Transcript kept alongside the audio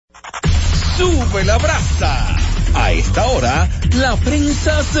sube la brasa. A esta hora, la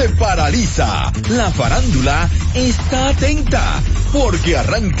prensa se paraliza. La farándula está atenta porque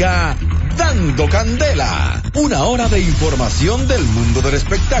arranca Dando Candela. Una hora de información del mundo del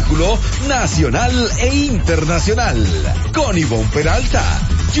espectáculo nacional e internacional. Con Ivonne Peralta,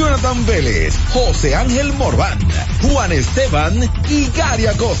 Jonathan Vélez, José Ángel Morván, Juan Esteban y Gary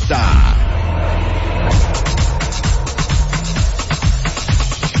Acosta.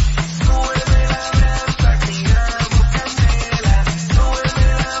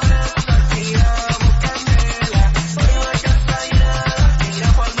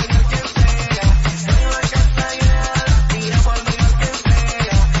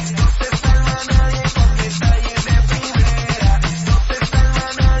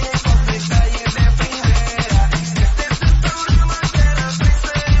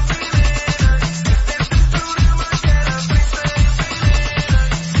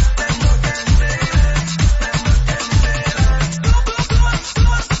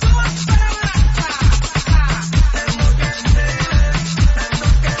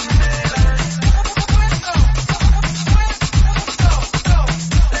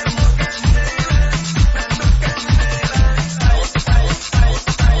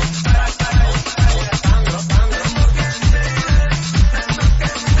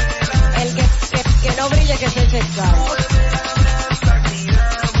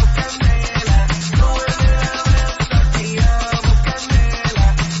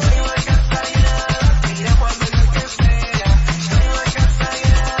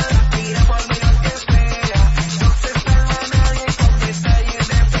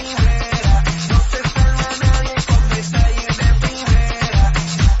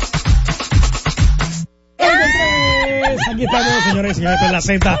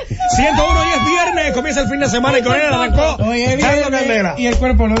 Z 101 y es viernes, comienza el fin de semana y con él arrancó Dando Candela. Y el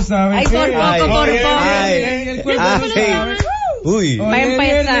cuerpo lo sabe. Ay, por poco. El cuerpo lo sabe. Uy. Va a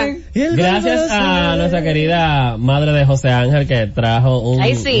empezar. Gracias a nuestra querida madre de José Ángel que trajo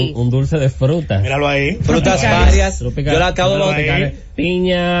un dulce de frutas. Míralo ahí. Frutas varias. Yo la acabo de botar.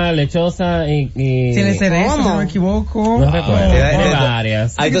 Piña, lechosa y tiene cereza, si no me equivoco. No recuerdo. Tiene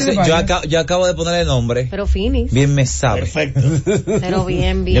varias. Entonces yo acabo de ponerle nombre. Pero finis. Bien me sabe. Perfecto. Pero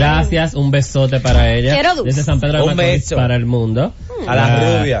bien. Gracias, un besote para ella. Desde San Pedro de Macorís para el mundo. A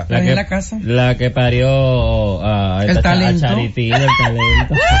la rubia. La que parió a Charitín, el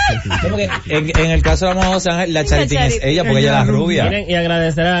talento. En el caso de la José Ángel, la Charitín es ella porque ella es la rubia. Miren, y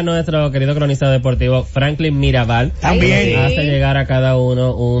agradecer a nuestro querido cronista deportivo Franklin Mirabal. También. Hace llegar a cada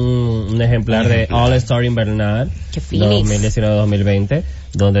uno un ejemplar de All Star Invernal 2019-2020,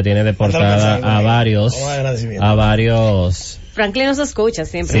 donde tiene de portada a varios. Franklin nos escucha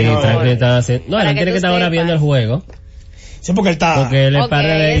siempre. Sí, Franklin está haciendo. No, él tiene que estar ahora viendo el juego. Sí, porque él está. Porque él es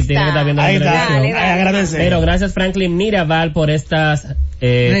padre de él, tiene que estar viendo la televisión. Agradecer. Pero gracias Franklin Mirabal por estos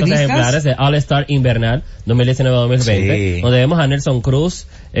ejemplares de All Star Invernal 2019-2020, donde vemos a Nelson Cruz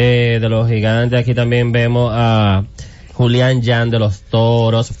de los Gigantes. Aquí también vemos a Julián Jan de los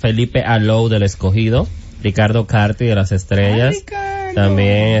Toros, Felipe Alou del Escogido, Ricardo Carti de las Estrellas.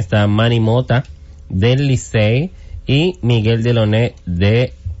 También está Manny Mota del Licey y Miguel Deloné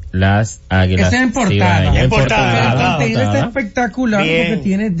de las Águilas. Esa es portada. El contenido está espectacular porque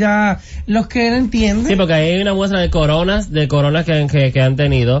tiene ya los que él entiende. Sí, porque ahí hay una muestra de coronas que han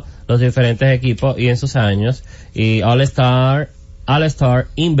tenido los diferentes equipos y en sus años. Y All Star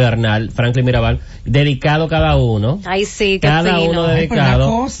Invernal, Franklin Mirabal, dedicado cada uno. Ay, sí, qué cada fino. uno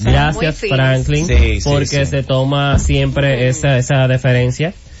dedicado. Gracias Franklin, porque se toma siempre esa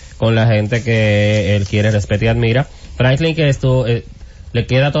deferencia con la gente que él quiere, respeta y admira. Franklin, que esto le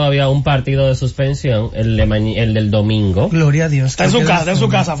queda todavía un partido de suspensión, el del domingo. Gloria a Dios. Está en su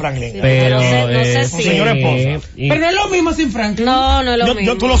casa, Franklin. Pero no sé si señora esposa. Pero no es lo mismo sin Franklin. No es lo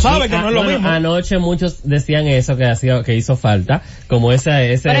mismo. Tú lo sabes que no es lo mismo. Anoche muchos decían eso, que hizo falta, como ese.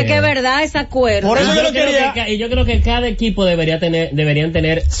 Pero es que es verdad, ese acuerdo. Por eso yo lo quería. Y yo creo que cada equipo deberían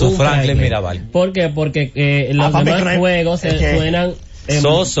tener su Franklin Mirabal. ¿Por qué? Porque los demás juegos suenan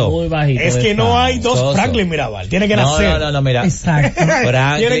Soso. Muy bajito. Es que no hay dos Franklin Mirabal. Tiene que nacer. No, mira. Exacto.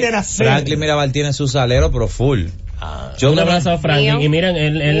 Tiene que nacer. Franklin Mirabal tiene su salero, pero full. Un abrazo a Franklin. Y miren,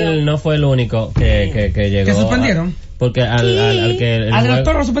 él no fue el único que llegó. ¿Que suspendieron? Porque al los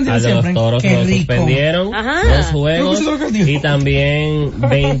Toros suspendieron siempre. Los Toros lo suspendieron 2 juegos y también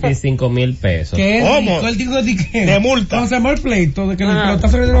 25,000 pesos. ¿Qué rico? Él dijo de multa. Cuando se llamó el pleito de que el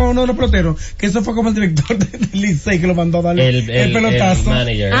pelotazo le dio a uno de los peloteros, que eso fue como el director del Licey que lo mandó a darle el pelotazo. El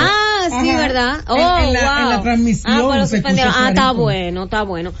manager. sí, ¿verdad? Oh, en la transmisión. pero se suspendieron. puso Está clarito. bueno, está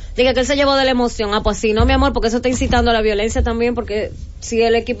bueno. Diga que él se llevó de la emoción. Pues sí, no, mi amor, porque eso está incitando a la violencia también, porque si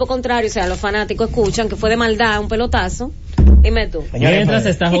el equipo contrario, o sea, los fanáticos escuchan que fue de maldad un pelotazo, dime tú. Mientras se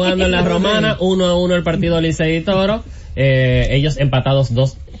está jugando en la Romana, 1-1 el partido Licey y Toro, ellos empatados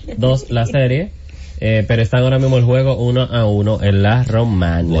 2 la serie. Pero están ahora mismo el juego 1-1 en la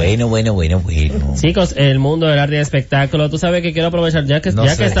Romana. Bueno. Chicos, el mundo del arte y espectáculo, tú sabes que quiero aprovechar, ya que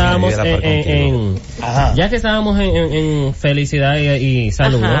estábamos en felicidad y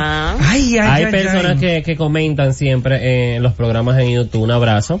salud. Hay personas que comentan siempre en los programas en YouTube. Un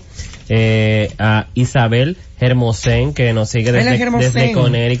abrazo a Isabel Hermosén, que nos sigue desde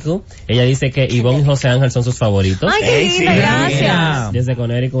Connecticut. Ella dice que Ivonne y José Ángel son sus favoritos. Ay, qué linda, gracias. Desde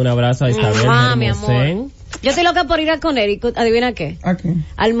Connecticut, un abrazo a Isabel Hermosén. Yo estoy loca por ir a Connecticut, ¿adivina qué? ¿A qué?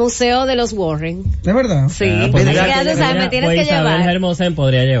 Al Museo de los Warren. ¿De verdad? Sí, pues ya tú sabes, me tienes que Isabel llevar. Hermosén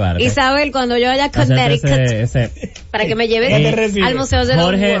podría llevarte. Isabel, cuando yo vaya a Connecticut, para que me lleves al Museo de los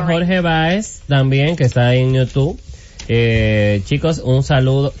Warren. Jorge Báez, también, que está en YouTube. Chicos, un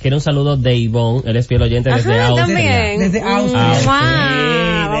saludo de Ivonne, él es fiel oyente desde Austria. También. Desde Austria.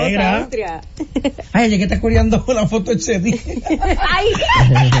 Vamos a Austria. Ay, ella que está coreando la foto de Chedi. Ay,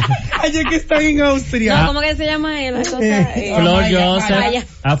 Ella que está en Austria. no, ¿cómo que se llama él?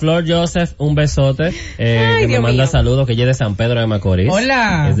 A Flor Joseph, un besote, que me manda saludos, que ella es de San Pedro de Macorís.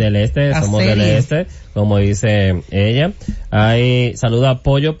 Hola. Es del este, somos del este, como dice ella. Hay saludo a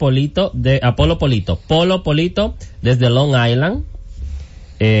Polo Polito, desde Long Island.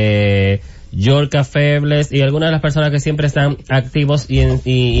 Yorka Febles y algunas de las personas que siempre están activos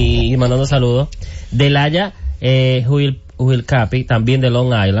y mandando saludos. Delaya Huilcapi, también de Long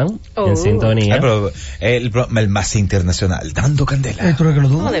Island, en sintonía. Pero el más internacional, dando candela.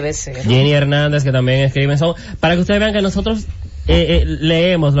 No debe ser. Jenny Hernández, que también escriben, para que ustedes vean que nosotros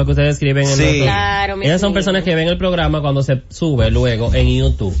leemos lo que ustedes escriben en sí. Claro, ellas son personas que ven el programa cuando se sube luego en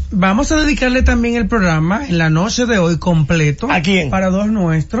YouTube. Vamos a dedicarle también el programa en la noche de hoy completo. ¿A quién? Para dos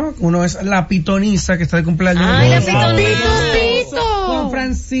nuestros. Uno es la pitoniza, que está de cumpleaños. Ay, la pitoniza. Juan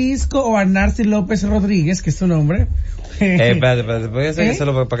Francisco o Arnarci López Rodríguez, que es su nombre. Espérate, voy a hacer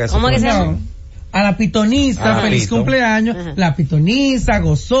eso para que ¿Cómo que se llama? A la pitoniza, feliz cumpleaños. Ajá. La pitoniza,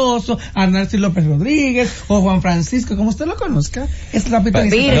 gozoso, Arnaldo López Rodríguez o Juan Francisco, como usted lo conozca, es la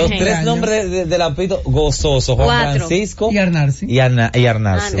pitoniza. Los tres nombres de la pito, gozoso, Juan Francisco y Arnaldo. Y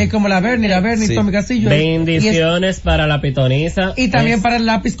Arnaldo. Es como la Bernie, sí. Tommy Castillo. Bendiciones para la pitoniza. Y también para el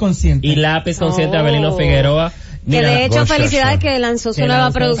lápiz consciente. Y lápiz consciente Abelino Figueroa. Mira, que de hecho, felicidades que lanzó su nueva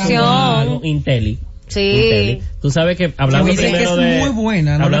producción. Inteli. Sí. Tú sabes que hablando primero que es muy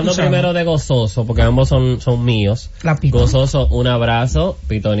buena, ¿no? Hablando primero de Gozoso, porque ambos son míos. Gozoso, un abrazo,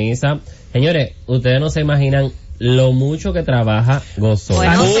 pitoniza. Señores, ustedes no se imaginan lo mucho que trabaja Gozoso.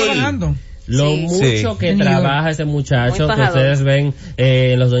 Bueno, trabajando. Lo mucho que trabaja ese muchacho, que ustedes ven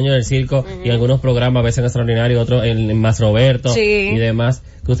en Los Dueños del Circo y algunos programas, a veces en Extraordinario, otros en Más Roberto y demás,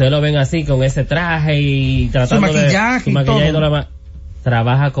 que ustedes lo ven así con ese traje y tratando su maquillaje y todo.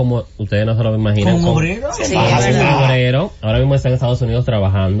 Trabaja como ustedes no se lo imaginan. ¿Como obrero? Sí, obrero. Ahora mismo está en Estados Unidos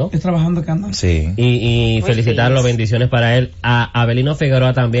trabajando. ¿Es trabajando que anda? Sí. Y felicitarlo, bendiciones para él. A Abelino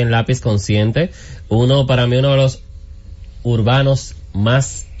Figueroa también, lápiz consciente. Para mí uno de los urbanos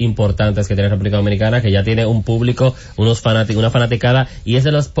más importantes que tiene la República Dominicana, que ya tiene un público, una fanaticada, y es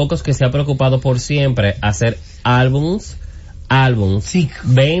de los pocos que se ha preocupado por siempre hacer álbums, sí.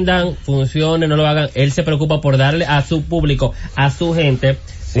 Vendan, funcionen, no lo hagan, él se preocupa por darle a su público, a su gente,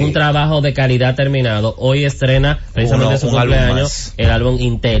 un trabajo de calidad terminado. Hoy estrena precisamente su cumpleaños el álbum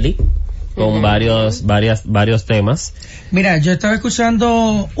Inteli, con varios temas. Mira, yo estaba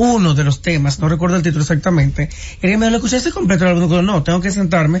escuchando uno de los temas, no recuerdo el título exactamente, y me lo escuchaste completo el álbum, no, tengo que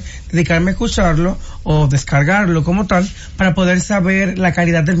sentarme, dedicarme a escucharlo o descargarlo como tal para poder saber la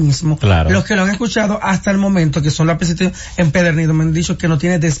calidad del mismo. Claro. Los que lo han escuchado hasta el momento, que son la peseta empedernido, me han dicho que no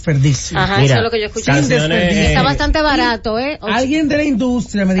tiene desperdicio. Ajá, mira, eso es lo que yo escuché. Está bastante barato, Alguien de la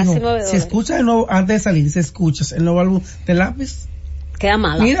industria me dijo, si escuchas el nuevo, antes de salir, si escuchas el nuevo álbum de Lápiz, queda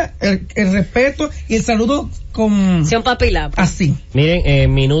mala. Mira, el respeto y el saludo con... Sí, un papilap. Así.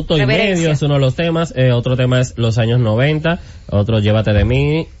 Miren, minuto y medio es uno de los temas. Otro tema es los años 90. Otro, Llévate de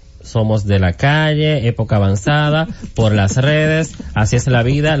mí. Somos de la calle, época avanzada, por las redes. Así es la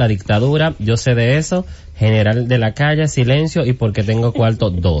vida, la dictadura. Yo sé de eso. General de la calle, silencio y porque tengo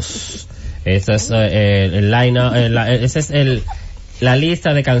cuarto 2. Ese es la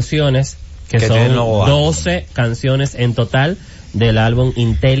lista de canciones que son 12 canciones en total del álbum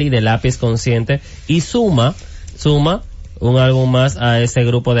Inteli de Lápiz Consciente, y suma un álbum más a ese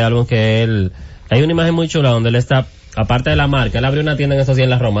grupo de álbum que él... Hay una imagen muy chula donde él está aparte de la marca, él abrió una tienda en estos días en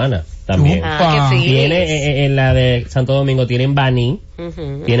La Romana también. Qué feliz. Tiene en la de Santo Domingo, tiene en Baní,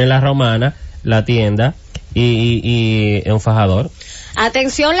 tiene en La Romana la tienda y un fajador.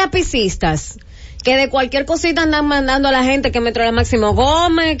 Atención lapicistas, que de cualquier cosita andan mandando a la gente que Metro la Máximo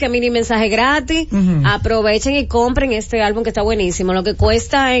Gómez, que mini mensaje gratis. Aprovechen y compren este álbum que está buenísimo. Lo que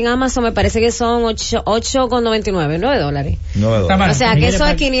cuesta en Amazon me parece que son $8.99, $9. $9. O sea que eso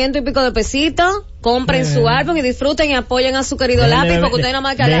es 500 y pico de pesitos. Compren su álbum y disfruten y apoyen a su querido lápiz, porque ustedes nada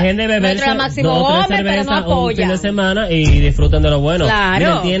más que dejen de beber Metro la Máximo Gómez, pero no un apoyan. fin de semana y disfruten de lo bueno. Claro.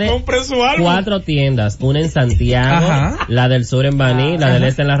 Miren, tiene Compren su álbum. 4 tiendas, una en Santiago, la del sur en Baní, la del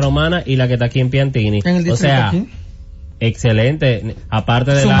este en La Romana y la que está aquí en Piantini. O sea, aquí. Excelente.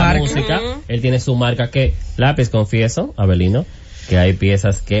 Aparte de Su la marca. música, él tiene su marca que, lápiz, confieso, Abelino, que hay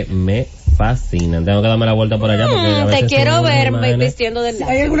piezas que me fascinan. Tengo que darme la vuelta por allá porque a veces Te quiero tengo unas ver imágenes. vistiendo del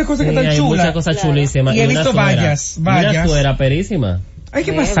lápiz. Hay algunas cosas que Sí, están hay chulas. muchas cosas chulísimas. Y he una visto suera. vallas. Una suera perísima. Hay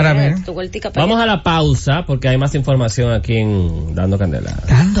que pasar a ver. Tu vueltica para Vamos allá. a la pausa porque hay más información aquí en Dando Candela.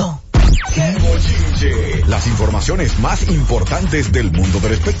 Las informaciones más importantes del mundo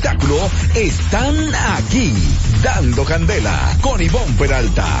del espectáculo están aquí. Dando Candela con Ivonne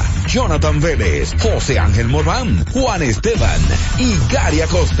Peralta, Jonathan Vélez, José Ángel Morván, Juan Esteban y Gary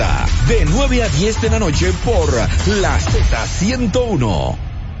Acosta. De 9 a 10 de la noche por la Z101.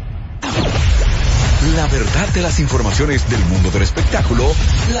 La verdad de las informaciones del mundo del espectáculo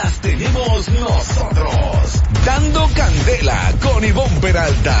las tenemos nosotros. Dando Candela con Ivonne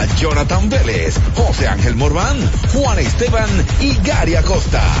Peralta, Jonathan Vélez, José Ángel Morván, Juan Esteban y Gary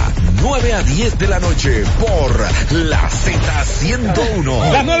Acosta. 9 a 10 de la noche por la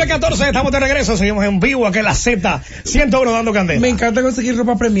Z101. Las 9:14, estamos de regreso, seguimos en vivo aquí en la Z101 Dando Candela. Me encanta conseguir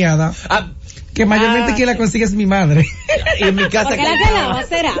ropa premiada. Que mayormente quien la consigue es mi madre. Y en mi casa ¿Por qué la quedaba?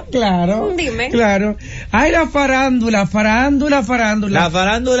 ¿Será? Claro. Dime. Claro. Ay, la farándula. La farándula,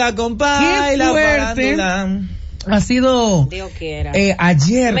 compa, Qué y la fuerte. farándula. Ha sido Dios quiera.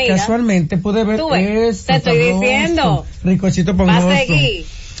 ayer, Mira, casualmente, pude ver tú ves, eso, te estoy sabroso, diciendo. Ricochito Va pongoso. a seguir.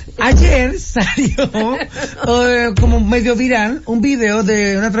 Ayer salió como medio viral un video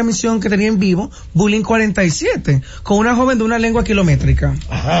de una transmisión que tenía en vivo, Bullying 47, con una joven de una lengua kilométrica.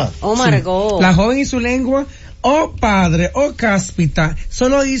 Ajá. Oh my God. La joven y su lengua, padre, cáspita,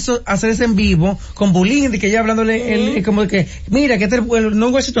 solo hizo hacerse en vivo con Bullying, de que ella hablándole como de que, mira, que este es no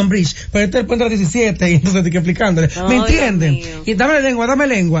Washington Bridge, pero este es el puente de la 17, y entonces que explicándole, ¿me entienden? Dios mío. Y dame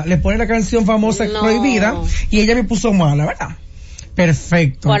lengua, le pone la canción famosa No. prohibida, y ella me puso mala, ¿verdad?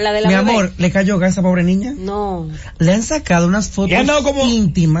 Perfecto. ¿Cuál, la de la Mi bebé? amor, ¿le cayó gas a esa pobre niña? No. Le han sacado unas fotos ¿Y han dado como-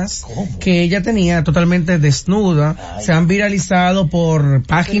 íntimas que ella tenía totalmente desnuda. Se han viralizado por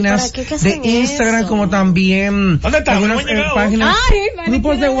páginas ¿Pero para qué de hacen Instagram eso? como también ¿Dónde está? algunas No me han llegado. páginas, Ay, vale,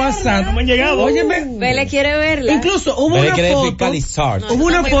 grupos de quiero WhatsApp. verla. No me han llegado. Óyeme, Vele quiere verla. incluso hubo Pero una quiere foto, fiscalizar. hubo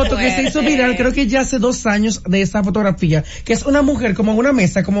una muy foto que se hizo fuerte. viral, creo que ya hace 2 años de esta fotografía, que es una mujer como en una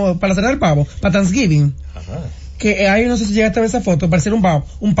mesa, como para cenar el pavo, para Thanksgiving. Que ahí no sé si llegaste a ver esa foto, parecer un pavo.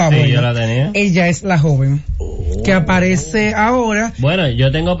 Sí, ella. yo la tenía. Ella es la joven que aparece ahora. Bueno,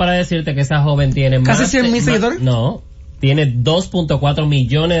 yo tengo para decirte que esa joven tiene ¿Casi más 100,000 seguidores? No, tiene 2.4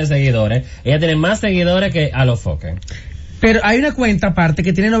 millones de seguidores. Ella tiene más seguidores que Alofoque. Pero hay una cuenta aparte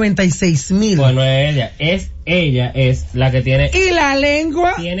que tiene 96,000. Bueno, ella es la que tiene Y la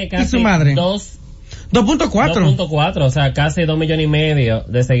lengua tiene y casi su madre. 2.4, 2.4. o sea, casi 2,5 millones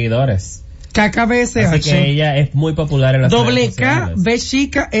de seguidores. KKBSH. Así que ella es muy popular en las redes Doble sociales. K B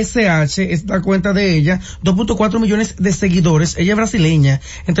chica SH es la cuenta de ella, 2.4 millones de seguidores. Ella es brasileña.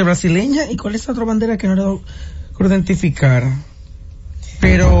 Entre brasileña y cuál es la otra bandera que no logro identificar.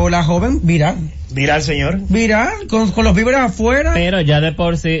 Pero la joven Viral, señor. viral, con los víveres afuera. Pero ya de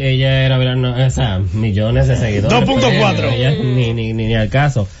por sí ella era, o sea, millones de seguidores. 2.4. Pero ella ni al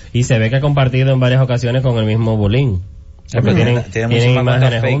caso. Y se ve que ha compartido en varias ocasiones con el mismo Bulín. Siempre Tiene tienen muchísimas imágenes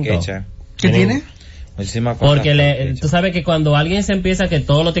cuentas fake juntos. hechas. ¿Qué tiene? Muchísimas cuentas Porque fake hechas. tú sabes que cuando alguien se empieza que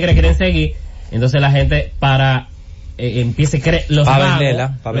todos los tigres quieren seguir, entonces la gente empieza a creer los Pa' vagos.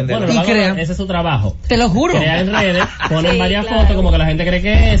 venderla, pa' venderla. Bueno, los Y vagos, crea. ese es su trabajo. Te lo juro. Crean redes, ponen Sí, varias claro. fotos como que la gente cree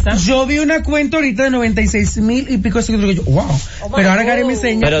que es esta. Yo vi una cuenta ahorita de 96,000 y pico de seguidores. Que yo, wow. Pero ahora Gary me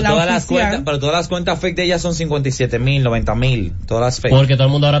enseña Pero la oficial. todas las cuentas fake de ella son 57,000, 90,000, todas las fake. Porque todo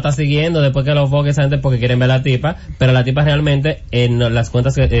el mundo ahora está siguiendo después que los foques esa gente porque quieren ver la tipa, pero la tipa realmente en las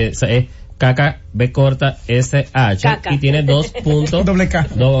cuentas que es Caca B corta SH Caca. y tiene 2.4 Doble K.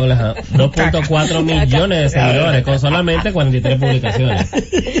 millones de seguidores con solamente 43 publicaciones.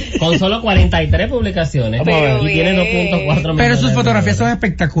 Con solo 43 publicaciones Pero y tiene 2.4 millones. Pero sus de fotografías son seguidores.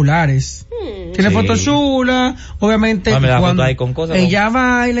 espectaculares. Tiene Sí. fotos chulas, obviamente Dame la cuando foto ahí con cosas, ella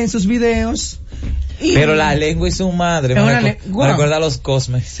baila en sus videos. Pero la lengua y su madre, me recuerda a los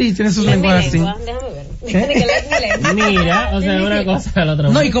Cosmes. Sí, tiene sus lenguas así. Déjame ver. Mira, o sea, una cosa al otro.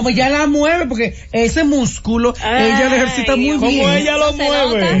 No, y como ya la mueve, porque ese músculo, ella lo ejercita muy bien. Como ella lo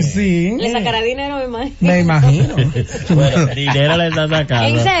mueve. Sí. Le sacará dinero, me imagino. Me imagino. Bueno, dinero le está sacando.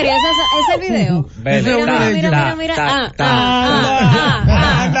 ¿En serio? ¿Ese video? Mira.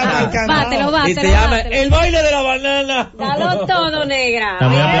 Bátelo. Y te llama el baile de la banana. Dalo todo, negra.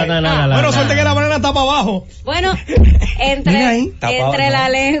 También aplatanada. Bueno, suerte que la banana está para abajo. Bueno, entre la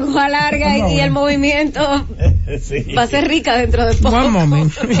lengua larga y el movimiento, va a ser rica dentro de poco. One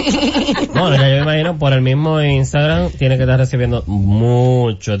moment. Bueno, ya yo me imagino, por el mismo Instagram, tiene que estar recibiendo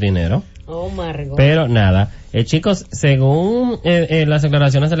mucho dinero. Oh, Margot. Pero nada, chicos, según las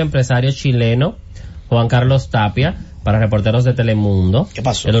declaraciones del empresario chileno Juan Carlos Tapia, para reporteros de Telemundo, ¿qué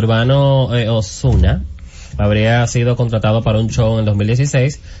pasó? El urbano Ozuna habría sido contratado para un show en el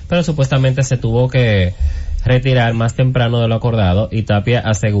 2016, pero supuestamente se tuvo que retirar más temprano de lo acordado, y Tapia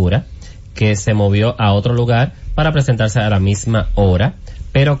asegura que se movió a otro lugar para presentarse a la misma hora,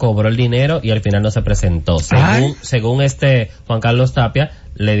 pero cobró el dinero y al final no se presentó. Según Juan Carlos Tapia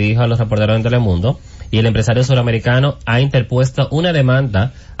le dijo a los reporteros en Telemundo, y el empresario suramericano ha interpuesto una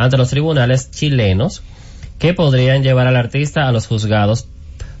demanda ante los tribunales chilenos que podrían llevar al artista a los juzgados,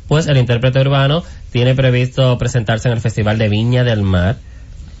 pues el intérprete urbano tiene previsto presentarse en el Festival de Viña del Mar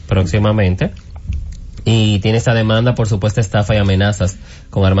próximamente, y tiene esta demanda por supuesta estafa y amenazas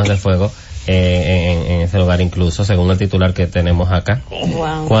con armas de fuego en ese lugar, incluso según el titular que tenemos acá.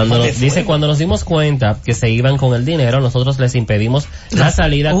 Wow. Cuando nos dimos cuenta que se iban con el dinero, nosotros les impedimos la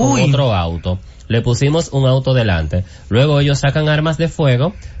salida con otro auto. Le pusimos un auto delante. Luego ellos sacan armas de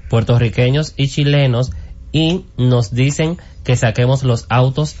fuego, puertorriqueños y chilenos, y nos dicen que saquemos los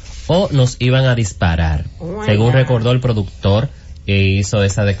autos o nos iban a disparar. Según recordó el productor que hizo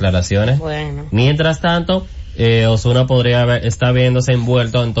esas declaraciones. Bueno. Mientras tanto, Ozuna podría estar viéndose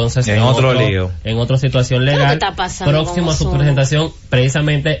envuelto entonces en otro lío, en otra situación legal, próximo a su presentación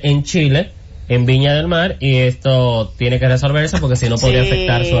precisamente en Chile, en Viña del Mar, y esto tiene que resolverse porque si no podría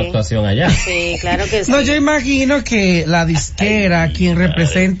afectar su actuación allá. Sí, claro que sí. No, yo imagino que la disquera, quien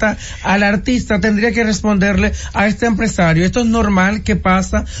representa al artista, tendría que responderle a este empresario. Esto es normal que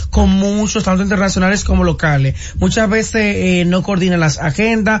pasa con muchos, tanto internacionales como locales. Muchas veces no coordinan las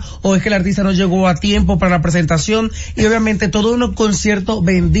agendas, o es que el artista no llegó a tiempo para la presentación, y obviamente todo un concierto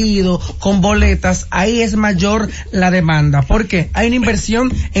vendido con boletas, ahí es mayor la demanda. ¿Por qué? Hay una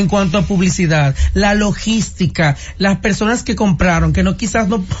inversión en cuanto a publicidad, la logística, las personas que compraron, que quizás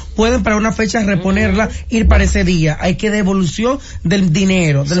no pueden para una fecha reponerla, ir para ese día, hay que devolución del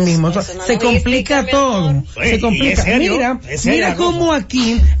dinero, del mismo. Se complica todo. Se complica. Mira cómo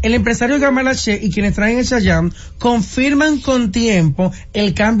aquí el empresario Gamalache y quienes traen el Chayam confirman con tiempo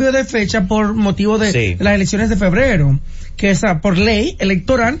el cambio de fecha por motivo de las elecciones de febrero, que esa por ley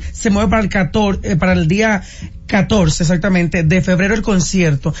electoral se mueve para el día 14 exactamente de febrero el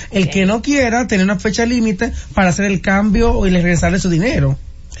concierto. El que no quiera tener una fecha límite para hacer el cambio y le regresarle su dinero.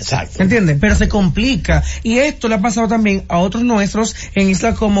 Exacto. ¿Entiendes? Pero se complica. Y esto le ha pasado también a otros nuestros en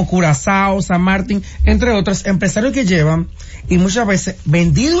islas como Curazao, San Martín, entre otros empresarios que llevan, y muchas veces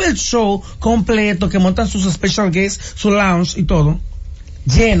vendido el show completo, que montan sus special guests, su lounge y todo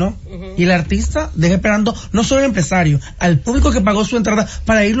lleno, y el artista deja esperando no solo al empresario, al público que pagó su entrada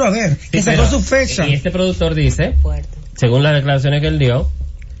para irlo a ver, que sacó su fecha. Y este productor dice, según las declaraciones que él dio,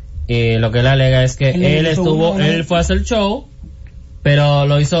 lo que él alega es que él fue a hacer el show, pero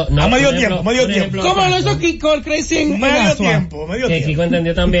lo hizo a medio tiempo. ¿Cómo lo hizo Kiko el Crazy en medio tiempo? Que Kiko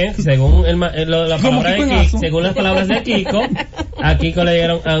entendió también, según según las palabras de Kiko, a Kiko le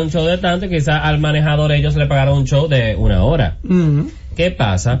dieron a un show de tanto, y quizás al manejador ellos le pagaron un show de 1 hora. ¿Qué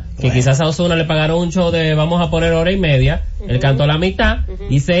pasa? Que quizás a Ozuna le pagaron un show de, vamos a poner 1:30, él cantó la mitad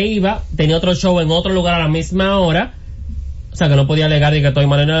y se iba, tenía otro show en otro lugar a la misma hora, o sea que no podía alegar de que estoy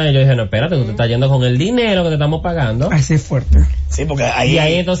mal en nada. Y yo dije, no, espérate, tú te estás yendo con el dinero que te estamos pagando. Así es fuerte. Sí, porque ahí... Y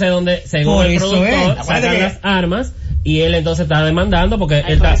ahí entonces donde, según el productor, sacan las armas, y él entonces está demandando porque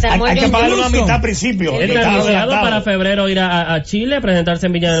él está... Hay que pagarle una mitad al principio. Él está anunciado para febrero ir a Chile, presentarse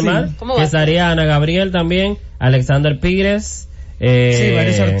en Viña del Mar, que estaría Ana Gabriel también, Alexander Pires,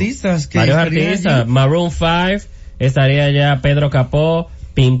 varios artistas. Maroon 5, estaría ya Pedro Capó,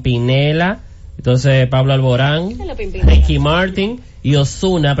 Pimpinela, entonces Pablo Alborán, Ricky Martin, y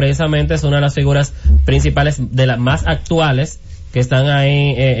Ozuna precisamente es una de las figuras principales, de las más actuales, que están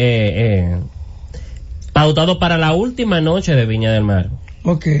ahí pautado para la última noche de Viña del Mar.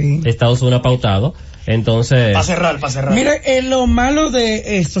 Okay. Está Ozuna pautado. Entonces... Para cerrar. Mira, lo malo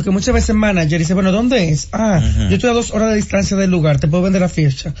de esto, que muchas veces manager dice, bueno, ¿dónde es? Yo estoy a 2 horas de distancia del lugar, te puedo vender la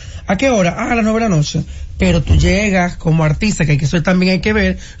ficha. ¿A qué hora? A las 9 de la noche. Pero tú llegas como artista, que eso también hay que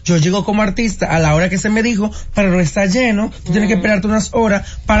ver, yo llego como artista a la hora que se me dijo, pero no está lleno, tú tienes que esperarte unas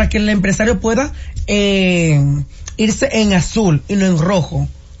horas para que el empresario pueda irse en azul y no en rojo.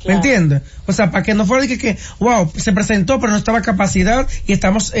 ¿Me entiendes? O sea, para que no fuera de que, wow, se presentó pero no estaba capacidad y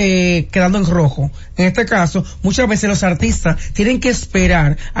estamos quedando en rojo. En este caso, muchas veces los artistas tienen que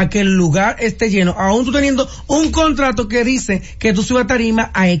esperar a que el lugar esté lleno, aún tú teniendo un contrato que dice que tú subas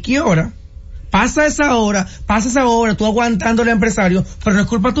tarima a X hora. Pasa esa hora, tú aguantando al empresario, pero no es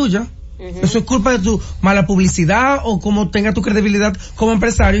culpa tuya. Eso es culpa de tu mala publicidad o como tenga tu credibilidad como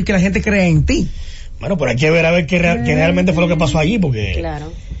empresario y que la gente crea en ti. Bueno, pero hay que ver a ver qué realmente fue lo que pasó allí, porque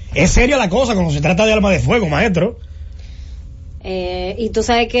Claro. es seria la cosa cuando se trata de arma de fuego, maestro. Y tú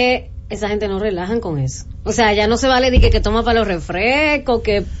sabes que esa gente no relajan con eso. O sea, ya no se vale de que toma para los refrescos,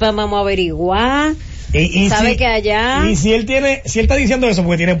 que vamos a averiguar. Y sabe que allá... Y si él está diciendo eso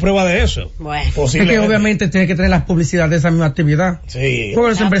porque tiene prueba de eso. Bueno. Porque obviamente tiene que tener las publicidades de esa misma actividad. Sí.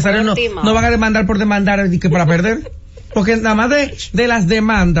 Porque los empresarios no van a demandar por demandar que para perder. Porque nada más de las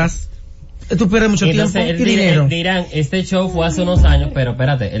demandas, tú pierdes mucho tiempo y dinero. Dirán, este show fue hace unos años, pero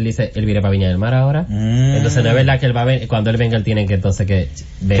espérate, él dice, él viene para Viña del Mar ahora. Entonces no es verdad que él va a venir, cuando él venga él tiene que entonces que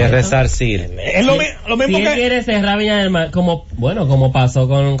resarcir. Es lo mismo si que... él quiere cerrar Viña del Mar, como pasó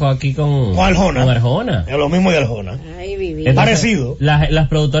con Arjona. Es lo mismo de Arjona. Ay, viví. Es parecido. Las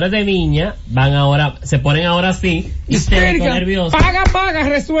productores de Viña van ahora, se ponen ahora así, y se ponen nerviosos. Paga,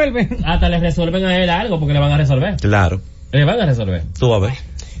 resuelve. Hasta les resuelven a él algo, porque le van a resolver. Claro. Le van a resolver. Tú a ver.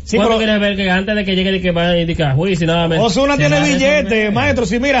 Sí, ¿Cuándo pero... quieres ver que antes de que llegue de que van a indicar juicio y nada más? Ozuna tiene billete, maestro,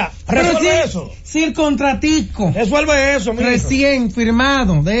 si mira, resuelve eso. Si el contratico. Resuelve eso, mira. Recién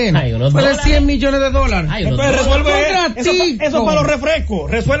firmado de él. Hay unos fue de dólares. $100 millones. Entonces resuelve eso para los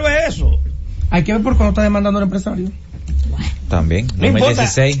refrescos, resuelve eso. Hay que ver por cuándo está demandando el empresario. También, No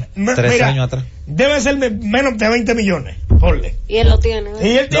 2016, importa. 3 Mira, años atrás. Debe ser menos de 20 millones, ponle. Y él lo tiene.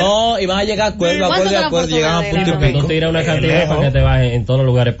 Y él tiene... No, y van a llegar a acuerdo, llegan a punto y Porque tú pico. tiras una cantidad para que te baje, en todos los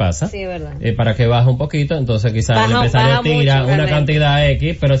lugares pasa. Sí, es verdad. Para que baje un poquito, entonces quizás el Baja empresario tira mucho, una realmente. cantidad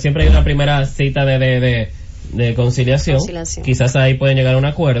X, pero siempre hay una primera cita de conciliación. Quizás ahí pueden llegar a un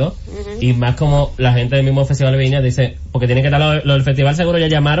acuerdo. Y más como la gente del mismo Festival de Viña dice, porque tienen que estar lo del festival, seguro ya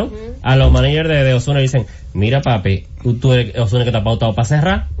llamaron a los managers de Ozuna y dicen, mira papi, tú eres Ozuna que te ha pautado para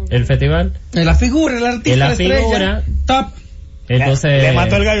cerrar el festival. En la figura, el artista, En la estrella, figura. top. Entonces le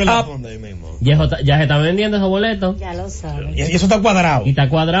mató el gallo en la fonda ahí mismo. ya se están vendiendo esos boletos. Ya lo sabes. Y eso está cuadrado. Y está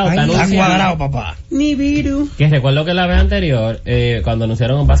cuadrado, Ay, está Está anunciado. cuadrado, papá. Ni virus. Que recuerdo que la vez anterior, cuando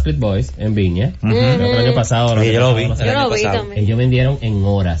anunciaron a Backstreet Boys en Viña, creo que el año pasado. Sí, yo lo vi. no sé, Yo el año lo vi pasado, también. ellos vendieron en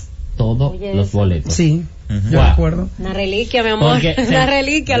horas todos Oye, los eso. boletos. Sí, yo Wow. recuerdo. Una reliquia, mi amor. Porque, Una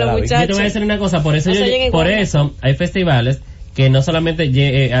reliquia, yo los la vi. Yo te muchachos. voy a decir una cosa, por eso No se oyen por igual. eso hay festivales que no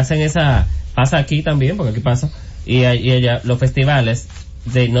solamente hacen pasa aquí también, porque aquí pasa, y los festivales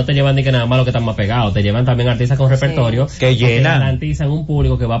no te llevan ni que nada más lo que están más pegados, te llevan también artistas con repertorio Que llenan. garantizan un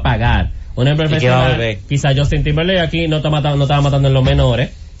público que va a pagar. Un ejemplo del Y que va a festival, beber. quizás Justin Timberlake aquí no estaba matando en los menores,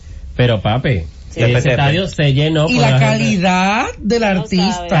 pero papi, ese estadio se llenó Y por la gente. calidad del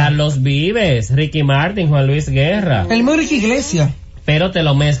artista. Carlos Vives, Ricky Martin, Juan Luis Guerra. El mismo Ricky Iglesias. Pero te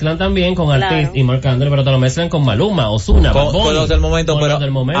lo mezclan también con Claro. artistas y Marc Anthony, pero te lo mezclan con Maluma, Ozuna, Bad Bunny, Con los del momento, con pero los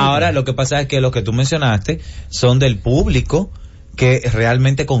del momento. ahora lo que pasa es que los que tú mencionaste son del público que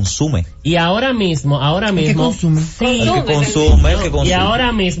realmente consume. Y ahora mismo, ¿Qué consume? sí, El que consume, el que y consume.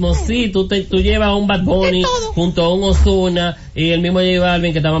 ahora mismo, sí, tú llevas a un Bad Bunny junto a un Ozuna y el mismo J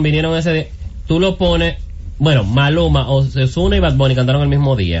Balvin que vinieron ese día, tú lo pones, bueno, Maluma, Ozuna y Bad Bunny cantaron el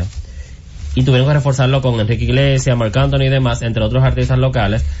mismo día. Y tuvieron que reforzarlo con Enrique Iglesias, Marc Anthony y demás, entre otros artistas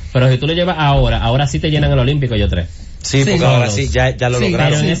locales. Pero si tú lo llevas ahora sí te llenan el Olímpico, yo tres. Sí, porque Sí, ahora todos. sí, ya lo Sí,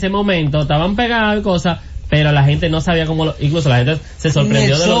 lograron. Pero en ese momento estaban pegados y cosas, pero la gente no sabía cómo incluso la gente se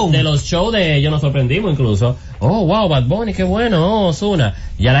sorprendió Ni el show. de los shows de ellos, nos sorprendimos incluso. Oh, wow, Bad Bunny, qué bueno, oh, Ozuna.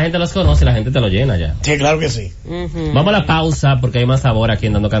 Ya la gente los conoce y la gente te lo llena ya. Sí, claro que sí. Vamos a la pausa porque hay más sabor aquí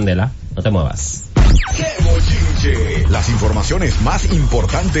en Dando Candela. No te muevas. ¡Qué bochinche! Las informaciones más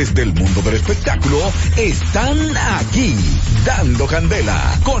importantes del mundo del espectáculo están aquí. Dando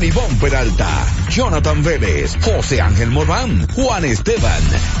Candela con Ivonne Peralta, Jonathan Vélez, José Ángel Morván, Juan Esteban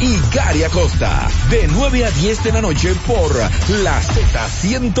y Gary Acosta. De 9 a 10 de la noche por la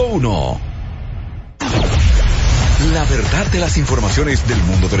Z101. La verdad de las informaciones del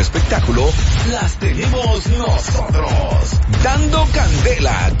mundo del espectáculo las tenemos nosotros. Dando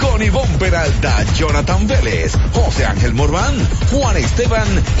Candela con Ivonne Peralta, Jonathan Vélez, José Ángel Morván, Juan Esteban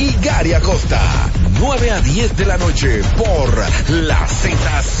y Gary Acosta. 9 a 10 de la noche por la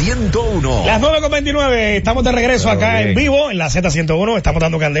Z101. Las 9:29, estamos de regreso acá en vivo en la Z101. Estamos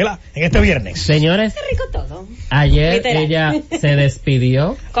dando candela en este viernes. Señores, Qué rico todo. ayer Literal. ella se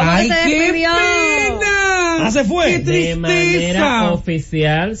despidió ¿Cómo ¡Ay, que se qué despidió? pena! Se fue. ¡Qué de manera tristeza!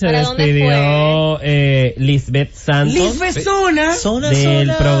 oficial. Se ¿Para dónde despidió Lisbeth Santos Lisbeth Zona.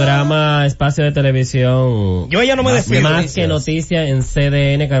 del programa Espacio de Televisión Yo ella no me despido. Más que Noticias en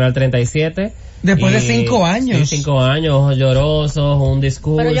CDN, Canal 37. Después de Y- 5 años. Sí, 5 años, ojos llorosos, un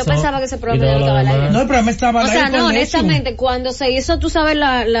discurso. Pero yo pensaba que ese programa y todo ya lo estaba al aire. demás. No, el programa estaba O al sea, aire no, con honestamente, cuando se hizo, tú sabes,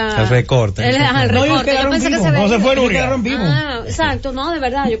 El recorte. El No, ellos recorte. Yo quedaron pensé que vivos. se ¿Cómo se veía. fue, Ellos Nuria? quedaron vivos. Ah, exacto, no, de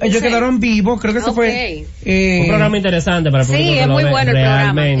verdad. Yo pensé. Ellos quedaron vivos, creo que se Ok. fue. Un programa interesante para el público Sí, que es lo muy ve bueno el programa.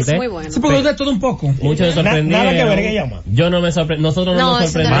 realmente. Es muy bueno. Sí, porque de todo un poco. Muchos se sorprendieron. Nada que ver, ¿qué llama? Yo no me sorprendí. Nosotros no No, nos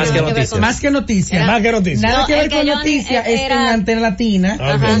eso no sorprendimos. Más que tiene ver noticias. con- Más que noticias. Más que noticias. Nada No, que ver el que con yo noticias, es era- en Antena Latina,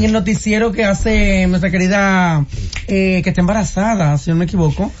 Ajá. en el noticiero que hace nuestra querida, que está embarazada, si no me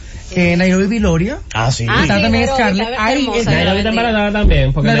equivoco, Nairobi Viloria. Ah, sí. Ah, Está sí, también Nairobi, Scarlett. está Ahí hermosa, está. Nairobi está embarazada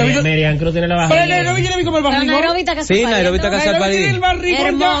también, porque Nairobi- Merian Cruz tiene la Pero bajada. en Nairobi yo le vi como el Pero barrigón. Nairobi está casi Sí, Nairobi está pariendo. casi al Nairobi tiene el barrigón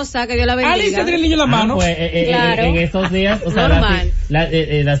ya. Hermosa, que Dios la bendiga. Alicia tiene el niño en la mano. Pues, Claro. en estos días, o sea, Normal.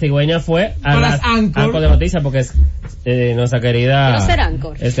 la cigüeña fue a Con las las Anchor. Anchor de noticias porque es nuestra querida Quiero ser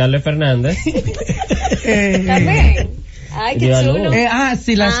Anchor. Scarlett Fernández. También. Ay, qué Dio a chulo. luz.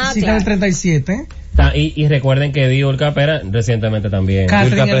 Sí, la Ah, chica claro. del 37. Y recuerden que Diulca Pera recientemente también.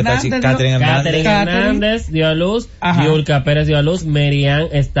 Catherine Yulka Preta, Hernández, Catherine ¿no? Hernández. Catherine Hernández dio a luz, Ajá. Diulca Pérez dio a luz, Merian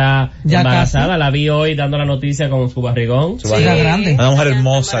está Ya embarazada, casi. la vi hoy dando la noticia con su barrigón. Su Sí, barriga. la grande. Una mujer Ya,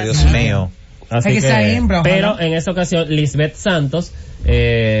 hermosa, Dios embarazada. mío. Así Hay que ser hembra, ojalá. pero en esta ocasión Lisbeth Santos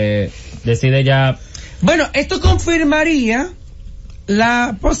decide ya. Bueno, esto confirmaría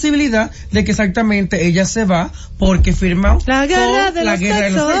la posibilidad de que exactamente ella se va porque firma La guerra con de la los guerra de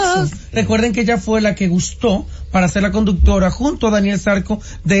los sexos. sexos. Recuerden que ella fue la que gustó para ser la conductora junto a Daniel Sarco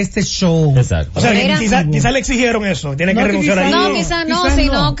de este show. Exacto. O sea, Mira. quizá le exigieron eso. Tiene que No, renunciar quizá ahí. No, no, quizás no, quizás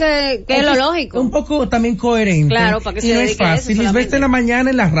sino no. que es lo lógico. Un poco también coherente. Claro, para que y se no es dedique a eso fácil. Lisbeth solamente. en la mañana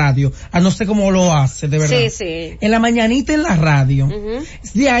en la radio. No sé cómo lo hace, de verdad. Sí, sí. En la mañanita en la radio. Ujú.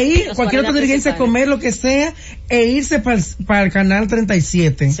 De ahí, Los cualquier otra 40 dirigencia, principales. comer lo que sea e irse para el canal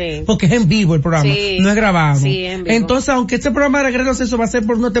 37. Sí. Porque es en vivo el programa, Sí. no es grabado. Sí, es en vivo. Entonces, aunque este programa de Guerra de los Sexos va a ser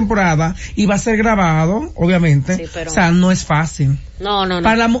por una temporada y va a ser grabado, obviamente, Sí, pero- o sea, no es fácil. No, no, no.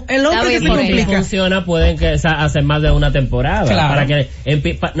 Para el Está hombre que bien se por Si ella. complica. funciona, pueden hacer más de una temporada.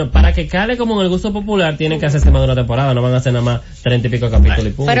 Claro. Para que cale como en el gusto popular, tienen que hacerse más de una temporada. No van a hacer nada más 30 y pico capítulos y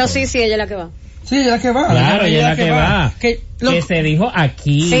punto. Pero sí, ella es la que va. Sí, ella es la que va. Claro, ella es la que va. Que, Que se dijo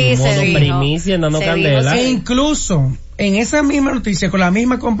aquí, Sí, se modo dijo. primicia, dando Se candela. dijo, E sí. incluso en esa misma noticia, con la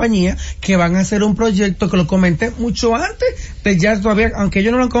misma compañía, que van a hacer un proyecto que lo comenté mucho antes de ya todavía, aunque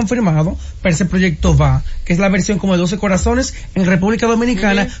ellos no lo han confirmado, pero ese proyecto va, que es la versión como de 12 corazones en República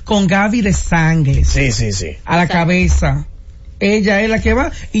Dominicana con Gaby de Sangres Sí, sí, sí. a la cabeza. Ella es la que va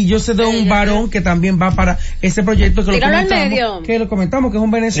y yo sé de un varón que también va para ese proyecto que Tíralo al comentamos, medio. que lo comentamos, que es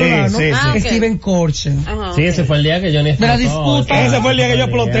un venezolano, Sí, sí, sí. Ah, ok. Steven Korchen. Ajá, Sí, ok. ese fue el día que yo ni De la explotó. disputa. Ese fue el día que yo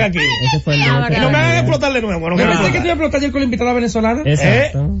exploté aquí. Ese fue el día. Ah, que- Y no me hagan verdad. explotar de nuevo. No, Yo me pensé que te hagan iba a explotar ayer con la invitada venezolana.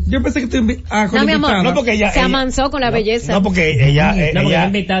 Exacto. Yo pensé que te con No, la mi amor. invitada. No, porque ella- Se ella- amansó con la belleza. No, porque ella, No, porque es ella,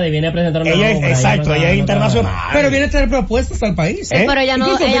 invitada y viene a presentar una ella es, obra. exacto, ella es internacional. Pero viene a traer propuestas al país. Pero ella no,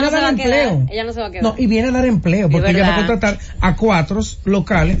 Incluso ella viene no a se dar va a quedar. empleo. Ella no se va a quedar. No, y viene a dar empleo, porque ella va a verdad. contratar a 4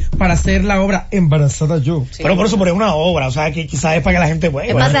 locales para hacer la obra Embarazada Yo. Sí. Pero por eso, porque es una obra, o sea, que quizás es para que la gente vuelva.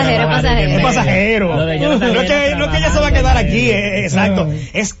 Es pasajero, es pasajero. Es pasajero. Lo de Jonathan No es que ella se va a quedar aquí, exacto. Ay.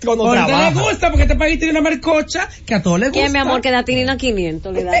 Es cuando Ahorita le trabaja. gusta porque este país tiene una mercocha que a todos les gusta. ¿Quién, mi amor, que da tinina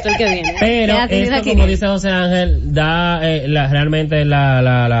 500? Le da todo el que viene. Pero Le da tinina esto, como dice José Ángel, da realmente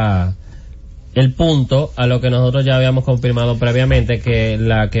el punto a lo que nosotros ya habíamos confirmado previamente, que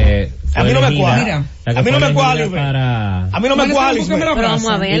la que fue A mí no me elegida- cuadra. Mira, la que a mí no fue me cuadra, elegida Lisbeth. para A mí no me Vale, cuadra, búscame la Lisbeth. Pero vamos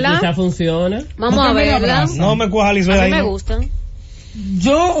a brasa. y verla. quizá funcione. Vamos a Búscame la verla. brasa. No me cuadra, Lisbeth, A mí ahí. me no. gusta.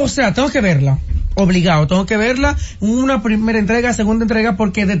 Yo, o sea, tengo que verla. Obligado, tengo que verla. Una primera entrega, segunda entrega,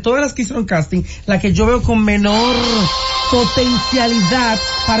 porque de todas las que hicieron casting, la que yo veo con menor potencialidad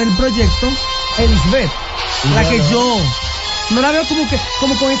para el proyecto, es Lisbeth. La que yo no la veo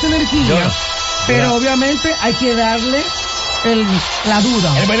como con esa energía, Yo no. pero obviamente hay que darle la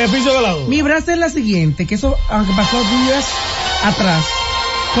duda. El beneficio de la duda. Mi brasa es la siguiente, que eso, aunque pasó días atrás,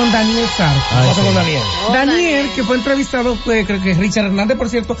 con Daniel Sarco. ¿Qué pasó con Daniel? Daniel, que fue entrevistado, creo que Richard Hernández, por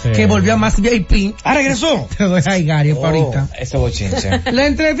cierto, que volvió a más VIP. Ah, regresó. Te doy a Igario para ahorita. Ese bochinche. La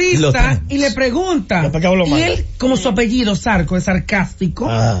entrevista y le pregunta. Y él, como su apellido, Sarco, es sarcástico.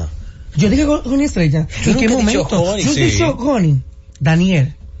 Ah. Yo dije Joni Estrella. ¿En qué momento? Yo dije Joni.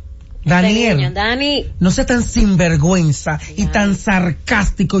 Daniel, Dani, no sea tan sinvergüenza y tan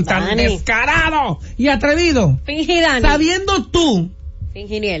sarcástico y tan Dani, descarado y atrevido. Fingi Dani. Sabiendo tú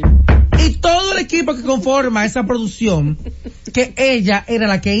Finginiel. y todo el equipo que conforma esa producción que ella era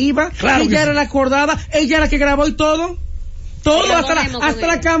la que iba, Claro ella que era la acordada, ella era la que grabó y todo, hasta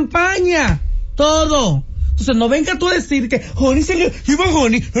la campaña, todo. Entonces no venga tú a decir que Joni iba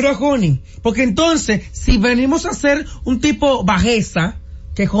Joni, no era Joni, porque entonces si venimos a hacer un tipo bajeza,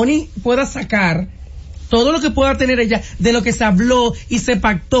 que Joni pueda sacar todo lo que pueda tener ella de lo que se habló y se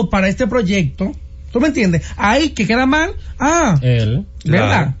pactó para este proyecto, ¿tú me entiendes? Ahí que queda mal, él,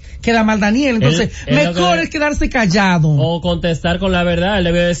 ¿verdad? Queda mal Daniel, entonces mejor es quedarse callado. O contestar con la verdad, él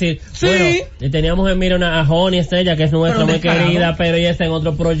debió decir, Sí. bueno, teníamos en mira a Joni Estrella, que es nuestra muy querida, pero ella está en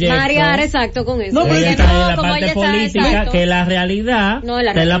otro proyecto. Mariar, exacto, con eso. No, pero Ella es que está en la como parte ella está, política, exacto. que la realidad No,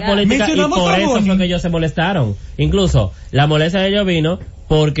 la está en la realidad. política, y Mencionamos por a eso Joni. fue que ellos se molestaron. Incluso, la molestia de ellos vino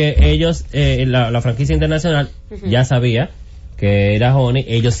porque ellos, la franquicia internacional, ya sabía que era Joni,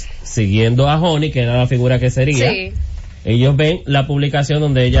 ellos siguiendo a Joni, que era la figura que sería, Sí. ellos ven la publicación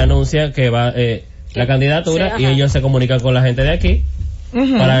donde ella anuncia que va la candidatura, Sí, y ajá. ellos se comunican con la gente de aquí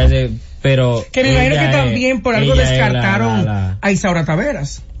Ujú. para decir, pero Que me imagino ella que también por algo ella es descartaron a Isaura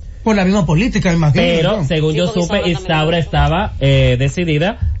Taveras. Por la misma política, me imagino. pero ¿no? según Sí, yo porque supe, Isaura Isaura también estaba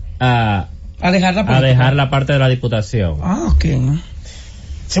decidida A dejar la a política. dejar la parte de la diputación. Ok.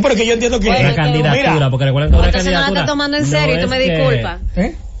 Sí, pero es que yo entiendo que... Bueno, La candidatura, mira, porque recuerden que una Entonces no la candidatura estás tomando en no serio y tú es me que- disculpas.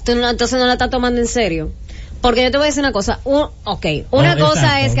 ¿Eh? Entonces no la estás tomando en serio. Porque yo te voy a decir una cosa, una exacto.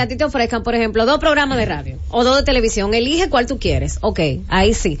 cosa es que a ti te ofrezcan, por ejemplo, 2 programas de radio o 2 de televisión, elige cuál tú quieres,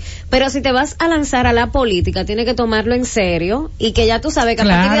 ahí sí. Pero si te vas a lanzar a la política, tienes que tomarlo en serio y que ya tú sabes que a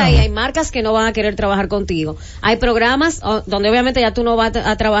partir de Claro. ahí hay marcas que no van a querer trabajar contigo. Hay programas donde obviamente ya tú no vas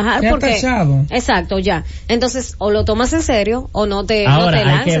a trabajar Ya porque... tachado. Exacto, ya. Entonces, o lo tomas en serio o no te Ahora, hay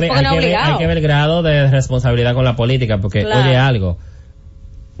lances, que ver, porque no es obligado. hay que ver el grado de responsabilidad con la política, porque, Claro. oye, algo,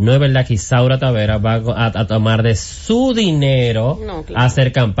 no es verdad que Isaura Tavera va a tomar de su dinero No, claro. a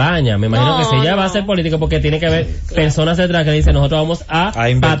hacer campaña. Me imagino No, que si ella no. va a hacer política, porque tiene que haber personas detrás que dicen, nosotros vamos a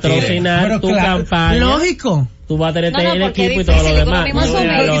invertir. patrocinar Pero tu claro, campaña. Lógico. Tú vas a tener No, no, el porque es equipo y todo lo difícil, demás. y con lo mismo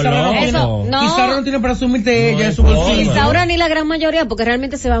No, asume. lo lógico. Eso, no. Isaura no tiene para asumirte ella en su No, bolsillo. Isaura ni la gran mayoría, porque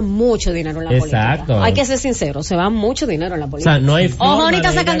realmente se va mucho dinero en la Exacto. política. Hay que ser sincero, se va mucho dinero en la O política. sea, no hay O forma Joni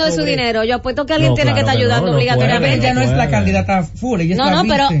está de sacando de ella su cubrir. dinero. Yo apuesto que alguien No, tiene que claro estar que ayudando no, no obligatoriamente. puede. Ella no es la puede. candidata full, ella es No, la no,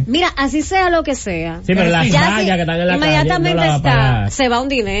 pero vice. mira, así sea lo que sea. Sí, pero las Ya vallas que están en la calle inmediatamente no la va a está, pagar. se va un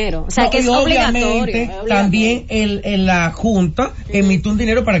dinero. O sea, No, que es y obligatorio. obviamente es obligatorio. también la Junta emite un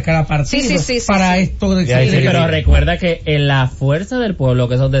dinero para cada partido. Sí, para sí. esto de Sí, pero recuerda que en la fuerza del pueblo,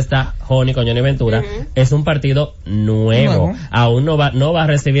 que es donde está Joni con Johnny Ventura, es un partido nuevo. Aún no va a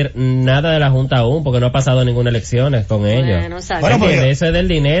recibir nada de la Junta aún, porque no ha pasado ninguna elecciones con ellos. Bueno, exacto. Bueno, ¿Entiendes? pues- eso es del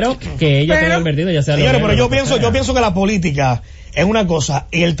dinero que ellos Pero- tienen invertido, ya sea lo Señores, menos, pero yo lo que pienso, sea. yo pienso que la política es una cosa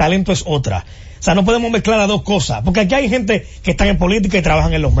y el talento es otra. O sea, no podemos mezclar las dos cosas, porque aquí hay gente que está en política y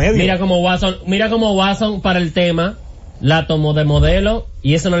trabajan en los medios. Mira como Watson para el tema la tomó de modelo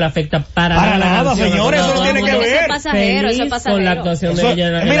y eso no le afecta para Para la nada, canción. señores, eso no Todo el tiene mundo que Eso ver. es pasajero, eso es feliz pasajero. con la actuación Eso- de ella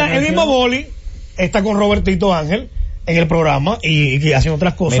en la mira, el canción. mismo Boli está con Robertito Ángel en el programa y haciendo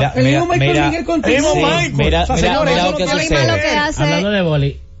otras cosas. Mira, El mismo Michael mira, Miguel el contigo. mismo Sí, Michael. mira, O sea, mira, señores, mira eso lo que no tiene sucede. Lo que hace Hablando de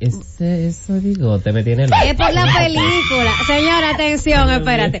boli, ese bigote me tiene loco. es por la película. Señora, atención,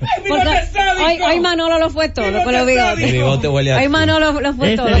 espérate. Porque hoy Manolo lo fue todo con los Mi bigotes. bigote huele a Hoy ti. Manolo lo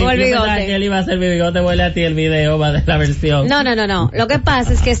fue todo con el yo pensaba que bigote. él iba a hacer mi bigote huele a ti, el video va de la versión. No. Lo que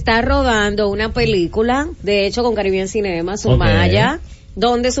pasa es que está rodando una película, de hecho con Caribbean Cinema, Sumaya,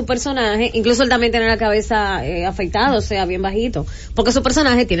 donde su personaje, incluso él también tiene la cabeza afeitada, o sea, bien bajito, porque su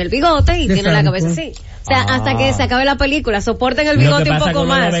personaje tiene el bigote y tiene la cabeza así. O sea, hasta que se acabe la película, soporten el Lo bigote que un pasa poco que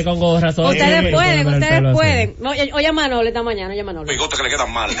uno lo más. ve con gorra, solo Ustedes tiene pueden, el ustedes pelo así. pueden. No, oye a Manolo esta mañana, oye a Manolo. Bigotes que le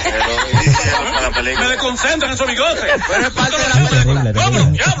quedan mal. Me desconcentran esos bigotes. Pero es parte de la película.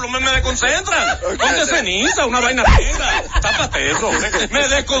 Diablo, me desconcentran. Ponte ceniza, una vaina negra. Tápate eso. Me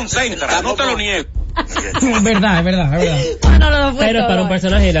desconcentra, no te lo niego. Es verdad. Manolo fue Pero todo. para un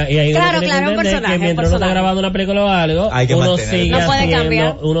personaje, y ahí Claro, uno tiene claro, que un entender personaje, que mientras uno está grabando una película o algo, Hay que mantenerlo. No puede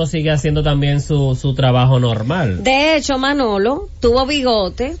cambiar. uno sigue haciendo también su trabajo normal. De hecho, Manolo tuvo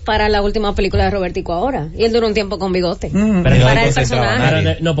bigote para la última película de Robertico ahora. Y él duró un tiempo con bigote. Pero Para no el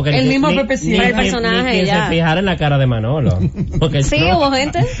personaje. No, porque El mismo ni Pepe Silva. ni- Para el personaje, ni quien ya. se fijara en la cara de Manolo. Porque Sí, yo- hubo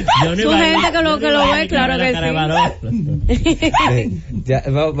gente. yo no Su iba a- gente que yo lo no ve, iba a ver claro la que cara de sí. Manolo. Sí. Ya,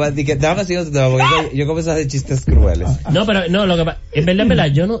 déjame seguir otro tema, porque yo comencé a hacer chistes crueles. No, pero no, lo que pasa, en verdad,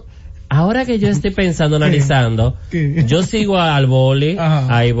 yo no, ahora que yo estoy pensando, analizando, ¿Qué? yo sigo a Alboli, Ajá.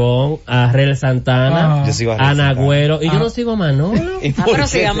 a Ivonne, a Rel Santana, Ajá. Yo sigo a a Rel Santana. Nagüero, y yo no sigo a Manolo. ¿Y Ah, por pero qué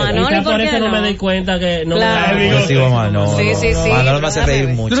sí, a será? Manolo. Quizá ¿y por por qué eso no no? me doy cuenta que no Claro. me Yo sigo a Manolo. Sí, sí, sí, Manolo me hace ¿verdad, reír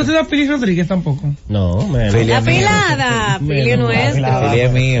bebé? mucho. ¿Tú no te das Pili Rodríguez tampoco? No, menos. Fili La es mío. pilada, Pili nuestro. Fili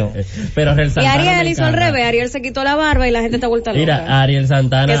es mío. Pero Rel Y Santana Ariel me hizo al encanta. revés. Ariel se quitó la barba y la gente está vuelta loca. Mira, Ariel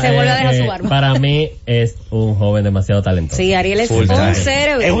Santana Que se vuelve a dejar su barba. para mí es un joven demasiado talentoso. Sí, Ariel es Full un time.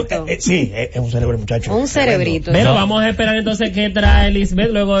 cerebrito. Es un cerebro, muchacho. Un cerebrito. Pero No. vamos a esperar entonces qué trae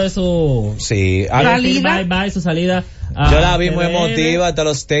Lisbeth luego de su Sí, Salida. bye bye, su salida. a yo la vi muy TVN, emotiva, hasta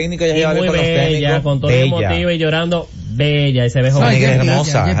los técnicos, ella y iba bien muy con los bella, técnicos. con todo Bella. emotiva y llorando, bella, y se ve La joven. Ay, negra es qué bella,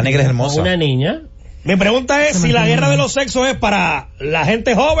 hermosa, qué la negra es bella. hermosa. Una niña. Mi pregunta es si la guerra de los sexos es para la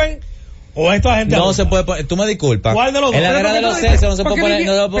gente joven o es toda gente No adulta. se puede poner, tú me disculpas. ¿Cuál de los En la dos? guerra de Pero los ¿por qué tú sexos no se dices? puede poner,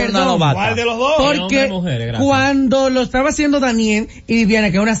 no se puede poner una Perdón, novata. ¿Cuál de los dos? Porque Porque mujeres, gracias. cuando lo estaba haciendo Daniel y Viviana,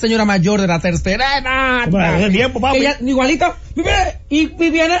 que es una señora mayor de la tercera edad, Bueno, es el tiempo, papi. ella igualito, y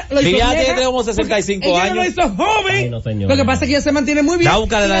Viviana lo hizo Viviana vieja, tiene como 65 ella años. lo hizo joven. Ay, no, señora. Lo que pasa es que ella se mantiene muy bien. Da un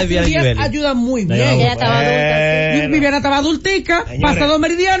cara de y la las Viviana cirugías Givelli. ayudan muy Da bien. Ella estaba adulta, Y Viviana estaba adultica, Señores, pasado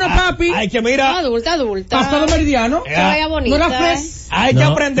meridiano, papi. Hay que sí. mira, Adulta. Pasado meridiano. Se veía bonita. No era ¿eh? fresh. hay que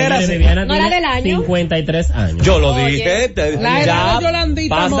aprender a señores, hacer. Viviana ¿No era tiene del año? 53 años. Yo lo Oye. dije. La edad de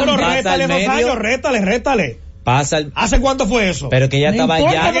Yolandita, pasa, amor. Pero pasa rétale el 2 años, medio. rétale. Pasa el, ¿Hace cuánto fue eso? pero que ella No estaba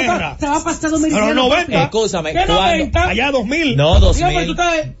importa, ya. porque papá, estaba pasado meridiano. Pero 90. Escúchame, ¿Qué ¿cuándo? 90? Allá 2000. No, Digo, pero tú 2000.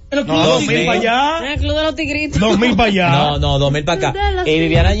 estás en los No, clubes 2000 de para En allá. el club de los tigritos. 2000 para allá. No, 2000 para acá. De los Y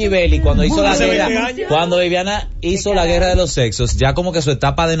Viviana Givelli, cuando hizo la Hace 20 guerra, años. cuando Viviana hizo la guerra de los sexos, ya como que su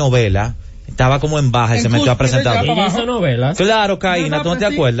etapa de novela estaba como en baja y En se metió a cúspide, presentar. ya Ella hizo novelas. Claro, Caína, ¿tú no te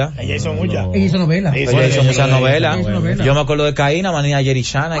Sí. acuerdas? Ella hizo muchas. No. Ella hizo novela. Sí, Ella hizo muchas novelas. hizo novela. Yo me acuerdo de Caína, Manía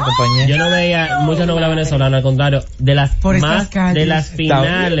Yerishana y compañía. Yo no veía muchas novelas venezolanas, al contrario, de las Por estas más, calles. de las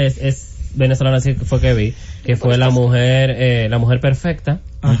finales es venezolana sí fue que vi, que fue la mujer perfecta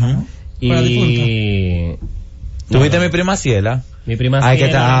Ajá. Fue la y ¿Tuviste No, mi prima Ciela? mi prima Ay, Ciela,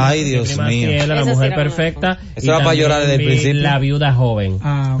 que ta- ay, mi Dios prima mío. Ciela, la Esa sí mujer era buena. perfecta. Eso y era para también llorar desde el vi principio. La viuda joven.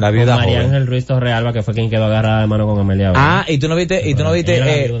 Ah, La Con viuda María joven. Ángel Ruiz Torrealba, que fue quien quedó agarrada de mano con Amelia Vélez. Ah, y tú no viste, Ella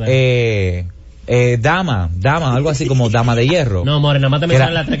la viuda. Dama, algo así como Dama de Hierro. No, more, nada más te me Era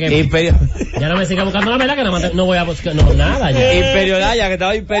salen las tres que Imperio, ya no me siga buscando la verdad que nada más no voy a buscar no nada ya. Imperio Laya, que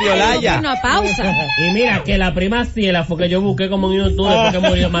estaba Imperio Laya. Una pausa. Y mira, que la prima Ciela fue que yo busqué como en YouTube después que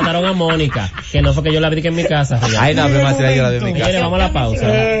murió, mataron a Mónica. Que no fue que yo la vi que en mi casa. fíjate. Ay, no, prima Ciela yo la vi en mi Señores, casa. vamos a la pausa.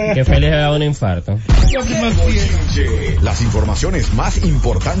 Que Félix le da un infarto. Las informaciones más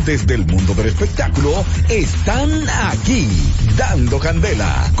importantes del mundo del espectáculo están aquí. Dando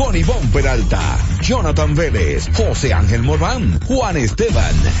Candela con Ivonne Peralta, Jonathan Vélez, José Ángel Morván, Juan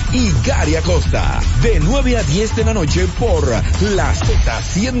Esteban y Gary Acosta. De 9 a 10 de la noche por la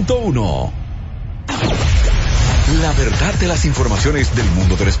Z101. La verdad de las informaciones del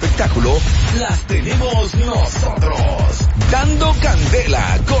mundo del espectáculo las tenemos nosotros. Dando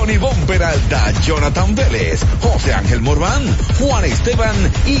Candela con Ivonne Peralta, Jonathan Vélez, José Ángel Morván, Juan Esteban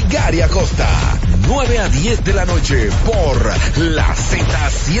y Gary Acosta. 9 a 10 de la noche por la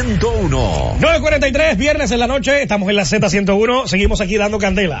Z101. 9:43, viernes en la noche, estamos en la Z101, seguimos aquí dando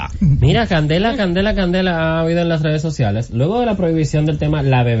candela. Mira, Candela ha habido en las redes sociales. Luego de la prohibición del tema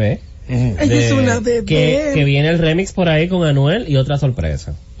La Bebé. Ella es una bebé. Que viene el remix por ahí con Anuel y otra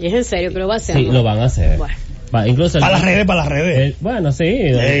sorpresa. Y es en serio, pero va a ser. Sí, ¿no? lo van a hacer. Bueno. Incluso Para las redes. bueno, sí,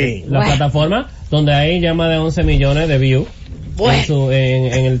 Sí. la Bueno. plataforma donde hay ya más de 11 millones de views Bueno.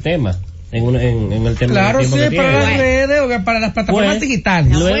 en el tema. En el tema Claro, del sí, tiempo que para tiene. las redes o para las plataformas Pues,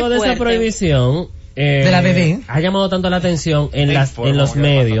 digitales. Luego de esa fuerte. prohibición De la bebé. ha llamado tanto la atención en los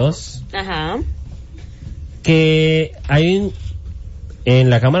medios Ajá. que en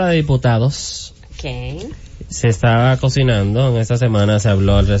la Cámara de Diputados Ok. se está cocinando, en esta semana se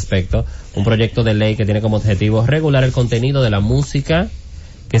habló al respecto, un proyecto de ley que tiene como objetivo regular el contenido de la música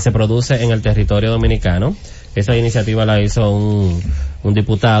que se produce en el territorio dominicano. Esa iniciativa la hizo un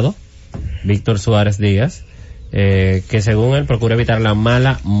diputado, Víctor Suárez Díaz, que según él procura evitar la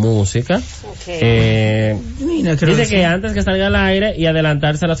mala música. Dice que antes que salga al aire y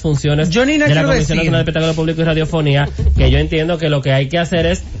adelantarse a las funciones de la Comisión Nacional de Espectáculo Público y Radiofonía, que yo entiendo que lo que hay que hacer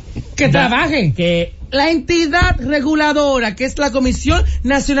es que trabaje, que la entidad reguladora, que es la Comisión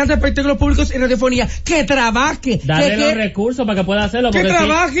Nacional de Espectáculos Públicos y Radiofonía, que trabaje, darle los recursos para que pueda hacerlo, que porque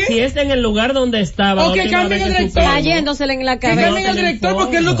trabaje, si está en el lugar donde estaba, o que cambien el director, cayéndosele en la cabeza, que cambien el director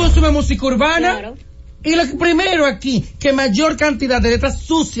porque él no consume música urbana. Claro. Y lo primero aquí, que mayor cantidad de letras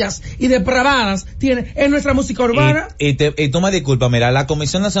sucias y depravadas tiene en nuestra música urbana. Y tú me disculpas, mira, la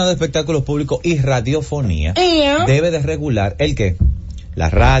Comisión Nacional de Espectáculos Públicos y Radiofonía debe de regular ¿el qué? La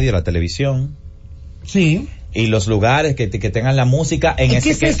radio, la televisión. Sí. Y los lugares que tengan la música en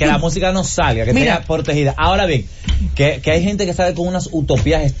que la música no salga, que esté protegida. Ahora bien, que hay gente que sale con unas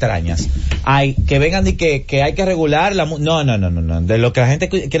utopías extrañas. Que vengan y que hay que regular la música. No. De lo que la gente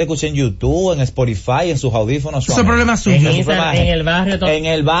quiere escuchar en YouTube, en Spotify, en sus audífonos. Eso es problema suyo. En el barrio. En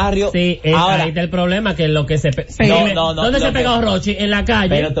el barrio. Sí, ahora, ahí está el problema, que lo que se... ¿Dónde se pegó Rochi? En la calle.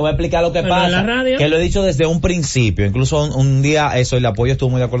 Pero te voy a explicar lo que pasa. En la radio. Que lo he dicho desde un principio. Incluso un día el apoyo estuvo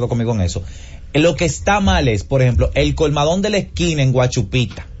muy de acuerdo conmigo en eso. Lo que está mal es, por ejemplo, el colmadón de la esquina en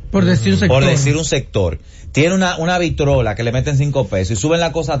Guachupita. Por decir un sector. Tiene una vitrola que le meten 5 pesos y suben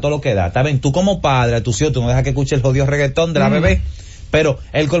la cosa a todo lo que da. Está bien, tú como padre, a tus hijos, tú no dejas que escuche el jodido reggaetón de la bebé. Pero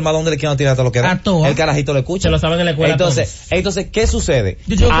el colmadón de la esquina no tiene todo lo que da. El carajito lo escucha. Se lo saben en la escuela. Entonces, ¿qué sucede?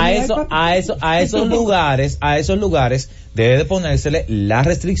 A esos lugares debe de ponérsele la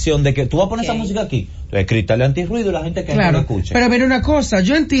restricción de que tú vas a poner esa música aquí. Cristal antirruido y la gente que no lo escuche. Pero mira una cosa,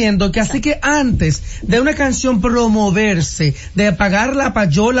 yo entiendo que así que antes de una canción promoverse, de pagar la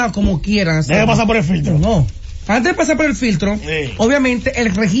payola como quieran. Debe pasar por el filtro. No. Antes de pasar por el filtro, obviamente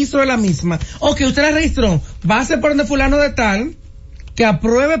el registro de la misma. Usted la registró, va a ser por donde fulano de tal, que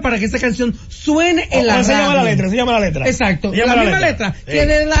apruebe para que esa canción suene en la radio. Se llama la letra. Exacto. La misma letra. Que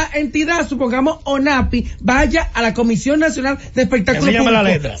de la entidad, supongamos ONAPI, vaya a la Comisión Nacional de Espectáculos Públicos. La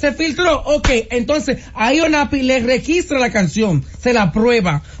letra. Se filtró, entonces ahí ONAPI le registra la canción, se la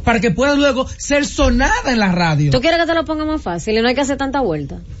aprueba, para que pueda luego ser sonada en la radio. ¿Tú quieres que te lo ponga más fácil y no hay que hacer tanta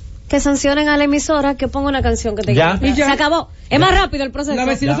vuelta? Que sancionen a la emisora que ponga una canción que te ya. Se acabó. Es más rápido el proceso. La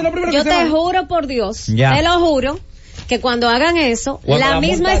vecina es lo primero Yo que te juro por Dios, te lo juro, que cuando hagan eso, la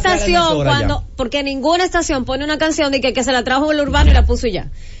misma estación, porque ninguna estación pone una canción de que se la trajo el urbano y la puso y ya.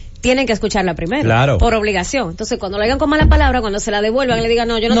 Tienen que escucharla primero. Claro. Por obligación. Entonces, cuando lo digan con mala palabra, cuando se la devuelvan, le digan,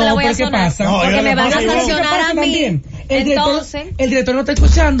 no, yo no te la voy a sonar. Porque me van a sancionar a mí. Entonces, el director no está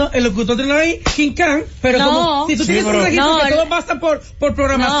escuchando, el locutor tiene ahí, King Khan, pero como, si tú tienes un registro que todo pasa por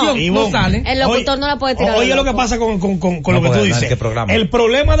programación, no sale. El locutor no la puede tirar. Oye, lo que pasa con lo que tú dices. El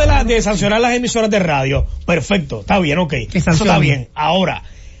problema de sancionar las emisoras de radio, perfecto, está bien, eso está bien. Ahora,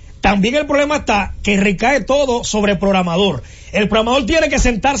 también el problema está que recae todo sobre el programador. El programador tiene que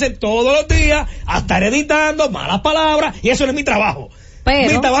sentarse todos los días a estar editando malas palabras y eso no es mi trabajo.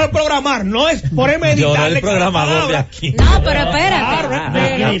 Mi trabajo es programar, no es ponerme a editar. Yo no el programador de aquí. No, pero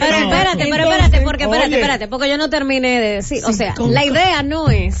espérate, porque yo no terminé de decir. O sea, la idea no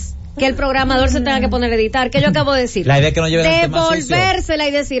es que el programador se tenga que poner a editar, que yo acabo de decir. La idea es que no lleve devolvérsela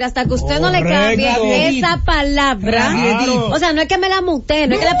y decir hasta que usted no le cambie esa palabra. O sea, no es que me la mute,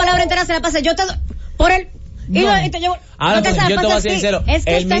 no es que la palabra entera se la pase. Yo te por el y te llevo. Ahora, yo te voy a ser sincero. Es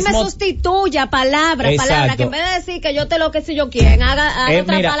que usted me sustituya palabra, que en vez de decir que yo te lo que si yo quieren, haga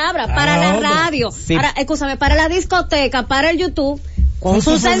otra palabra para la radio, para la discoteca, para el YouTube. Con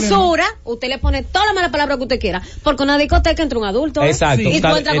su censura, usted le pone toda la mala palabra que usted quiera, porque una discoteca entra un adulto. Exacto. Y tú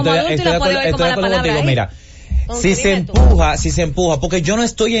entras como adulto y la puedes oír como la palabra ahí. Mira, si se empuja, porque yo no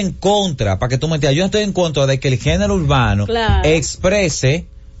estoy en contra, para que tú me entiendas, yo no estoy en contra de que el género urbano exprese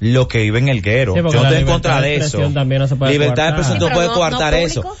lo que vive en el guero. Yo no estoy en contra de eso. Libertad de expresión no puede coartar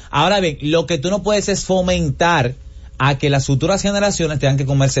eso. Ahora bien, lo que tú no puedes es fomentar a que las futuras generaciones tengan que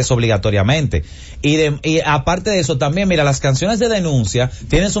comerse eso obligatoriamente. Y aparte de eso, también, mira, las canciones de denuncia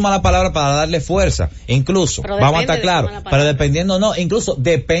tienen su mala palabra para darle fuerza. Incluso, vamos a estar claros, pero dependiendo, incluso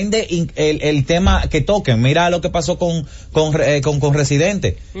depende el tema que toquen. Mira lo que pasó con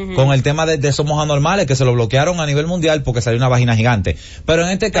Residente, con el tema de Somos Anormales, que se lo bloquearon a nivel mundial porque salió una vagina gigante. Pero en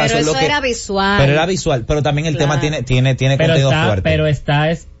este caso, pero eso era visual. Pero era visual, pero también el tema tiene contenido fuerte. Pero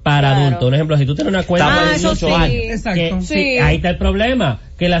está para adultos. Un ejemplo, si tú tienes una cuenta de 18 años, ahí está el problema,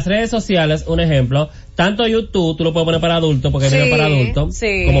 que las redes sociales, un ejemplo, tanto YouTube tú lo puedes poner para adultos porque viene para adultos,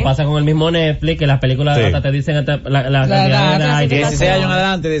 como pasa con el mismo Netflix, que las películas hasta te dicen hasta la cantidad de edad, 16 años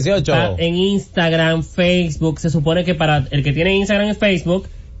adelante, 18. En Instagram, Facebook, se supone que para el que tiene Instagram y Facebook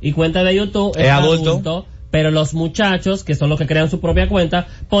y cuenta de YouTube es adulto. pero los muchachos, que son los que crean su propia cuenta,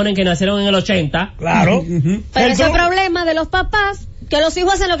 ponen que nacieron en el 80. Claro. Pero ese es el problema de los papás, que los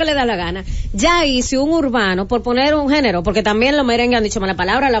hijos hacen lo que les da la gana. Ya ahí, si un urbano, por poner un género, porque también los merengue han dicho mala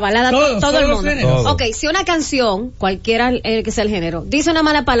palabra, la balada, todo el mundo. Ok, si una canción, cualquiera que sea el género, dice una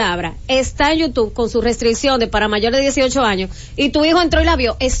mala palabra, está en YouTube con su restricción de para mayores de 18 años, y tu hijo entró y la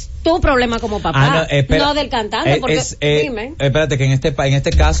vio, es tu problema como papá, no del cantante, porque, dime. Espérate, que en este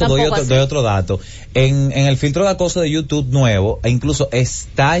caso doy otro dato. En el filtro de acoso de YouTube nuevo, incluso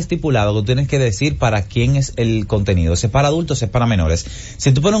está estipulado que tú tienes que decir para quién es el contenido, si es para adultos, si es para menores.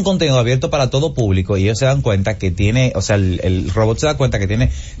 Si tú pones un contenido abierto para todo público y ellos se dan cuenta que tiene, o sea, el robot se da cuenta que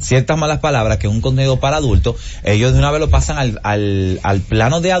tiene ciertas malas palabras, que es un contenido para adultos, ellos de una vez lo pasan al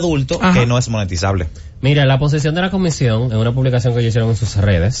plano de adulto. Ajá. Que no es monetizable. Mira, la posición de la comisión, en una publicación que ellos hicieron en sus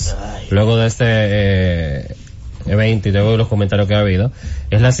redes, luego de este evento y luego de los comentarios que ha habido,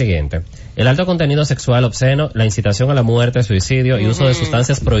 es la siguiente. El alto contenido sexual obsceno, la incitación a la muerte, suicidio y uso de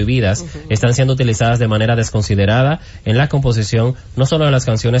sustancias prohibidas están siendo utilizadas de manera desconsiderada en la composición, no solo de las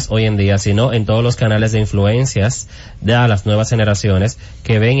canciones hoy en día, sino en todos los canales de influencias de a las nuevas generaciones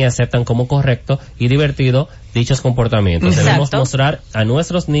que ven y aceptan como correcto y divertido dichos comportamientos. Exacto. Debemos mostrar a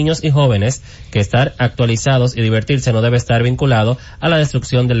nuestros niños y jóvenes que estar actualizados y divertirse no debe estar vinculado a la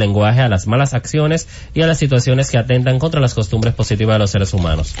destrucción del lenguaje, a las malas acciones y a las situaciones que atentan contra las costumbres positivas de los seres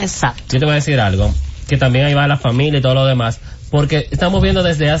humanos. Exacto. Yo te voy a decir algo, que también ahí va la familia y todo lo demás, porque estamos viendo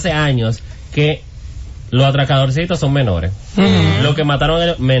desde hace años que los atracadorcitos son menores, los que mataron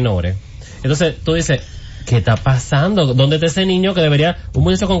eran menores. Entonces tú dices, ¿qué está pasando? ¿Dónde está ese niño que debería, un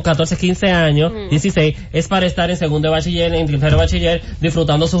muchacho con 14, 15 años, 16, es para estar en segundo de bachiller, en tercero de bachiller,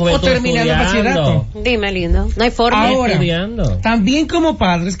 disfrutando su juventud, o terminando bachillerato? Dime, lindo, no hay forma. Ahora, también como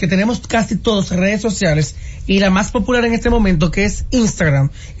padres, que tenemos casi todos redes sociales, y la más popular en este momento, que es Instagram,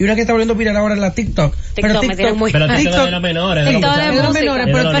 y una que está volviendo viral ahora es la TikTok. Pero TikTok es de los menores,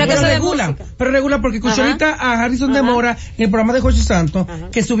 pero regula porque escuché ahorita a Harrison de Mora en el programa de Jorge Santos,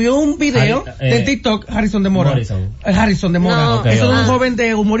 que subió un video de TikTok. Harrison de Mora. No, eso es un joven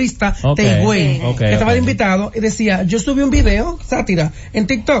de humorista de Higüey, que estaba de invitado y decía, yo subí un video, sátira, en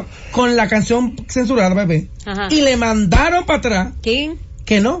TikTok, con la canción censurada, bebé, y le mandaron para atrás. ¿Quién?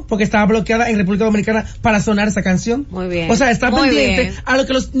 Que no, porque estaba bloqueada en República Dominicana para sonar esa canción. Muy bien. O sea, está pendiente a lo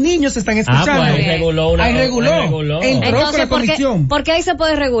que los niños están escuchando. Pues reguló. Entró entonces, con la comisión. Porque ahí se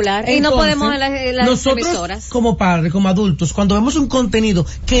puede regular. Entonces, y no podemos en las nosotros, emisoras. Como padres, como adultos, cuando vemos un contenido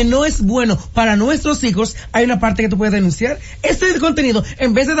que no es bueno para nuestros hijos, hay una parte que tú puedes denunciar. Este contenido,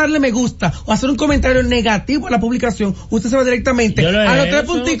 en vez de darle me gusta o hacer un comentario negativo a la publicación, usted se va directamente a los 3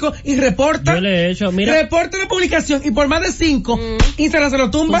 punticos y reporta. Yo le he hecho, mira. Reporta la publicación y por más de 5, Instagram se lo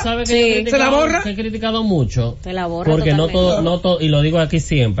tumba, se la borra. He criticado mucho. Se la borra porque totalmente. no todo, y lo digo aquí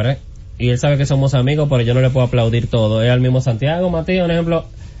siempre, y él sabe que somos amigos, pero yo no le puedo aplaudir todo. Es al mismo Santiago Matías, un ejemplo.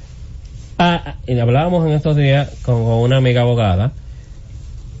 Y hablábamos en estos días con una amiga abogada.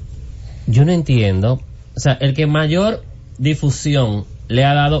 Yo no entiendo, o sea, el que mayor difusión le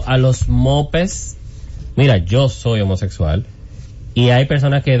ha dado a los mopes. Mira, yo soy homosexual y hay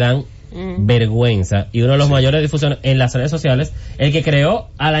personas que dan vergüenza, y uno de los mayores difusiones en las redes sociales, el que creó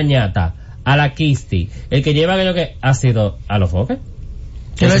a la ñata, a la Kisti, el que lleva aquello que ha sido a los foques,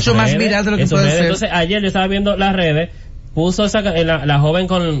 que lo ha hecho más viral de lo que puede ser. Entonces ayer yo estaba viendo las redes, puso la joven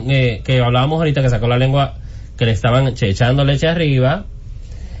con que hablábamos ahorita, que sacó la lengua, que le estaban echando leche arriba,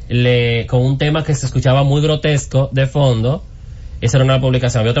 con un tema que se escuchaba muy grotesco de fondo. Esa era una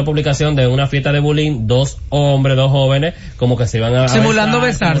publicación. Había otra publicación de una fiesta de bullying, 2 hombres, 2 jóvenes, como que se iban a simulando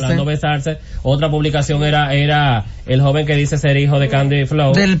besarse. Otra publicación era el joven que dice ser hijo de Candy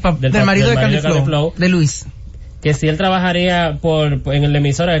Flow. Del marido de Candy Flow, de Luis. Que si él trabajaría en la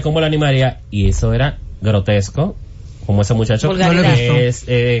emisora, de cómo lo animaría. Y eso era grotesco. Como ese muchacho es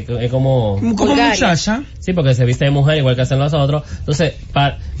como muchacha. Sí, porque se viste de mujer igual que hacen los otros. Entonces,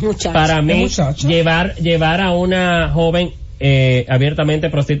 para mí, llevar a una joven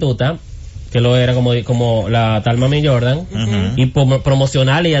abiertamente prostituta, que lo era como la tal Mami Jordan, y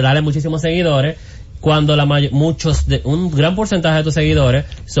promocionarle y darle muchísimos seguidores, cuando un gran porcentaje de tus seguidores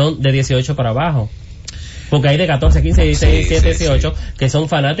son de 18 para abajo. Porque hay de 14, 15, 16, 17, 18 que son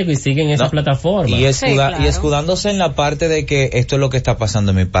fanáticos y siguen esa plataforma. Y escudándose en la parte de que esto es lo que está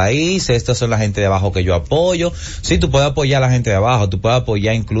pasando en mi país, estas son la gente de abajo que yo apoyo. Sí, tú puedes apoyar a la gente de abajo, tú puedes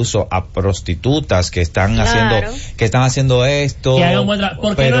apoyar incluso a prostitutas que están haciendo esto. Que hagan muestra,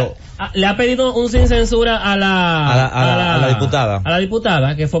 pero le ha pedido un sin censura a la diputada. A la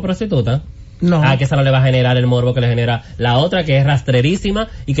diputada que fue prostituta. No. Que esa no le va a generar el morbo que le genera la otra, que es rastrerísima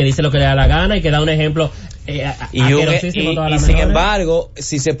y que dice lo que le da la gana y que da un ejemplo y sin embargo,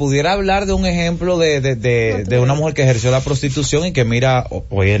 si se pudiera hablar de un ejemplo de una mujer que ejerció la prostitución y que mira,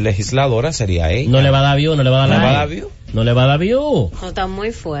 hoy es legisladora, sería ella. No le va a dar view, no le va a dar No le va a dar view. No, está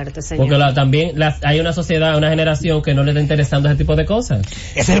muy fuerte, señor. Porque también hay una sociedad, una generación que no le está interesando ese tipo de cosas.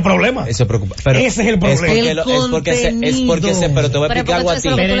 Ese es el problema. Eso preocupa. Pero ese es el problema. Pero te voy a explicar algo a ti.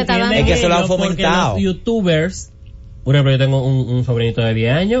 Es que se lo han fomentado. Los youtubers, por ejemplo, yo tengo un sobrinito de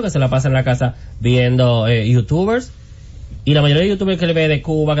 10 años que se la pasa en la casa viendo youtubers, y la mayoría de youtubers que le ve de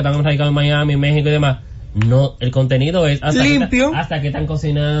Cuba, que están radicados en Miami, México y demás, no, el contenido es limpio, hasta que están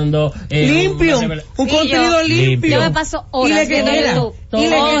cocinando limpio, un contenido limpio. Yo me paso horas viendo YouTube.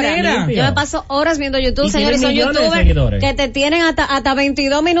 Yo me paso horas viendo YouTube, señores. Son youtubers que te tienen hasta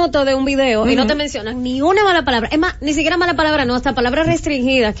 22 minutos de un video y no te mencionan ni una mala palabra. Es más, ni siquiera mala palabra, no, hasta palabras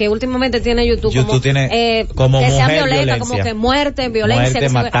restringidas que últimamente tiene YouTube. YouTube tiene como que mujer, sea violenta, como que muerte, violencia,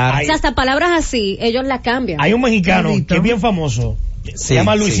 matar. O sea, hasta palabras así, ellos las cambian. Hay un mexicano que es bien famoso. Se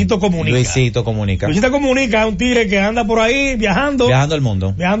llama Luisito Comunica. Luisito Comunica es un tigre que anda por ahí viajando el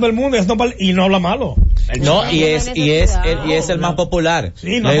mundo. Y no habla malo. No, y es el más popular.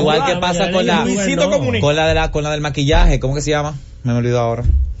 Sí, lo igual que pasa con la del maquillaje, ¿cómo que se llama? Me olvidó ahora.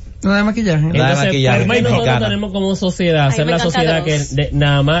 La de maquillaje. Entonces, nosotros tenemos como sociedad, ser la sociedad que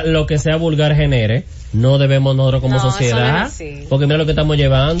nada más lo que sea vulgar genere. No debemos nosotros como sociedad, porque mira lo que estamos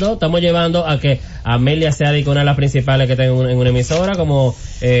llevando a que Amelia sea una de las principales que está en una emisora, como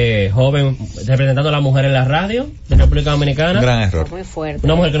joven representando a la mujer en la radio de República Dominicana. Un gran error. Muy fuerte.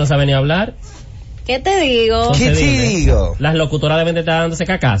 Una mujer que no sabe ni hablar. ¿Qué te digo? Las locutoras deben de estar dándose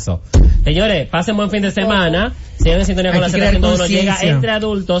cacazo. Señores, pasen buen fin de semana. Sigan en sintonía con la Z101. Llega Entre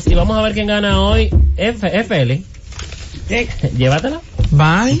Adultos y vamos a ver quién gana hoy. Es Feli. Llévatela.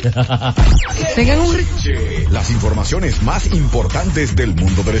 Bye. Las informaciones más importantes del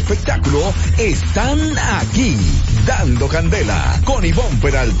mundo del espectáculo están aquí. Dando Candela con Ivonne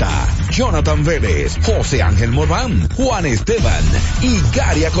Peralta, Jonathan Vélez, José Ángel Morván, Juan Esteban y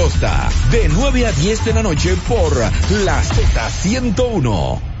Gary Acosta. De 9 a 10 de la noche por la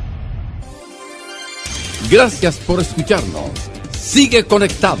Z101. Gracias por escucharnos. Sigue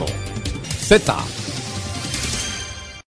conectado. Z